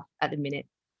do you have at the minute?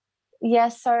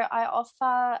 So I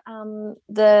offer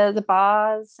the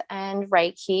bars and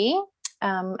Reiki,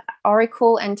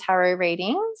 Oracle and tarot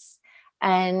readings,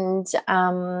 and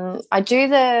I do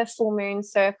the full moon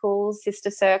circles,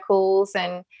 sister circles,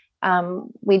 and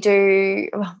we do,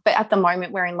 but at the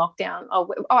moment we're in lockdown.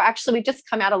 Actually, we just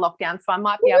come out of lockdown, so I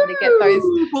might be able to get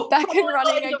those back and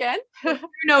running again. Who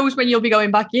knows when you'll be going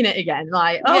back in it again?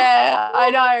 Like, yeah, I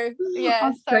know.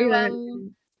 Yeah, so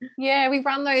yeah, we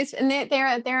run those, and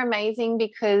they're amazing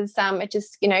because it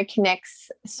just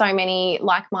connects so many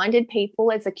like-minded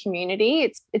people as a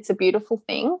community. It's a beautiful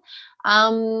thing.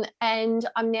 And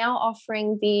I'm now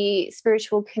offering the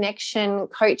spiritual connection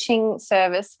coaching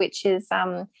service, which is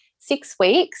 6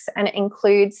 weeks, and it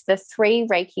includes the 3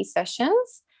 Reiki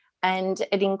sessions, and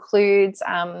it includes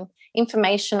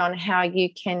information on how you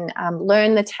can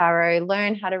learn the tarot,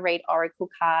 learn how to read oracle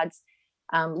cards,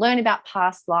 learn about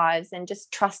past lives, and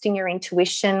just trusting your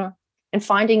intuition and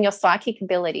finding your psychic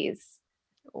abilities.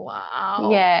 Wow.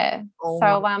 Yeah.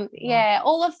 Yeah,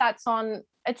 all of that's on.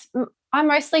 I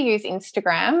mostly use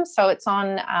Instagram, so it's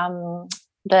on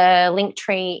the link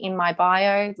tree in my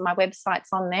bio. My website's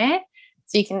on there,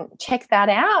 so you can check that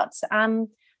out. I'm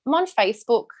on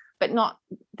Facebook, but not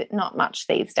much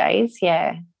these days.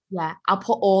 Yeah. Yeah, I'll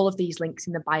put all of these links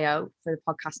in the bio for the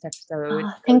podcast episode.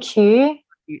 Oh, thank you.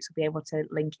 Will be able to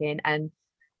link in, and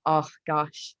oh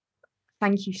gosh,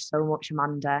 thank you so much,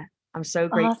 Amanda. I'm so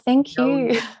grateful. Oh, thank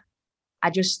you.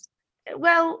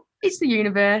 It's the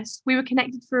universe. We were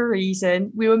connected for a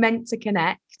reason. We were meant to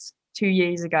connect 2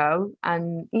 years ago,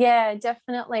 and yeah,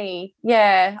 definitely.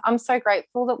 Yeah, I'm so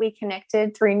grateful that we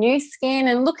connected through Nu Skin,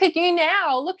 and look at you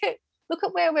now. Look at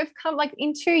where we've come, like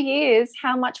in 2 years,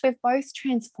 how much we've both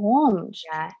transformed.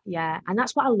 Yeah. And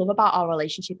that's what I love about our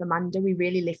relationship, Amanda. We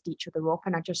really lift each other up,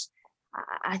 and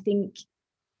I think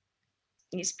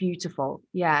it's beautiful.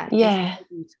 Yeah. It's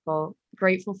beautiful.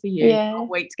 Grateful for you. Yeah. Can't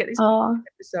wait to get this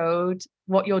episode.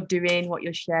 What you're doing, what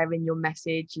you're sharing, your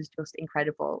message is just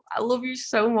incredible. I love you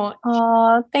so much.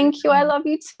 Oh, thank you. I love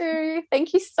you too.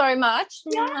 Thank you so much.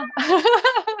 Yeah.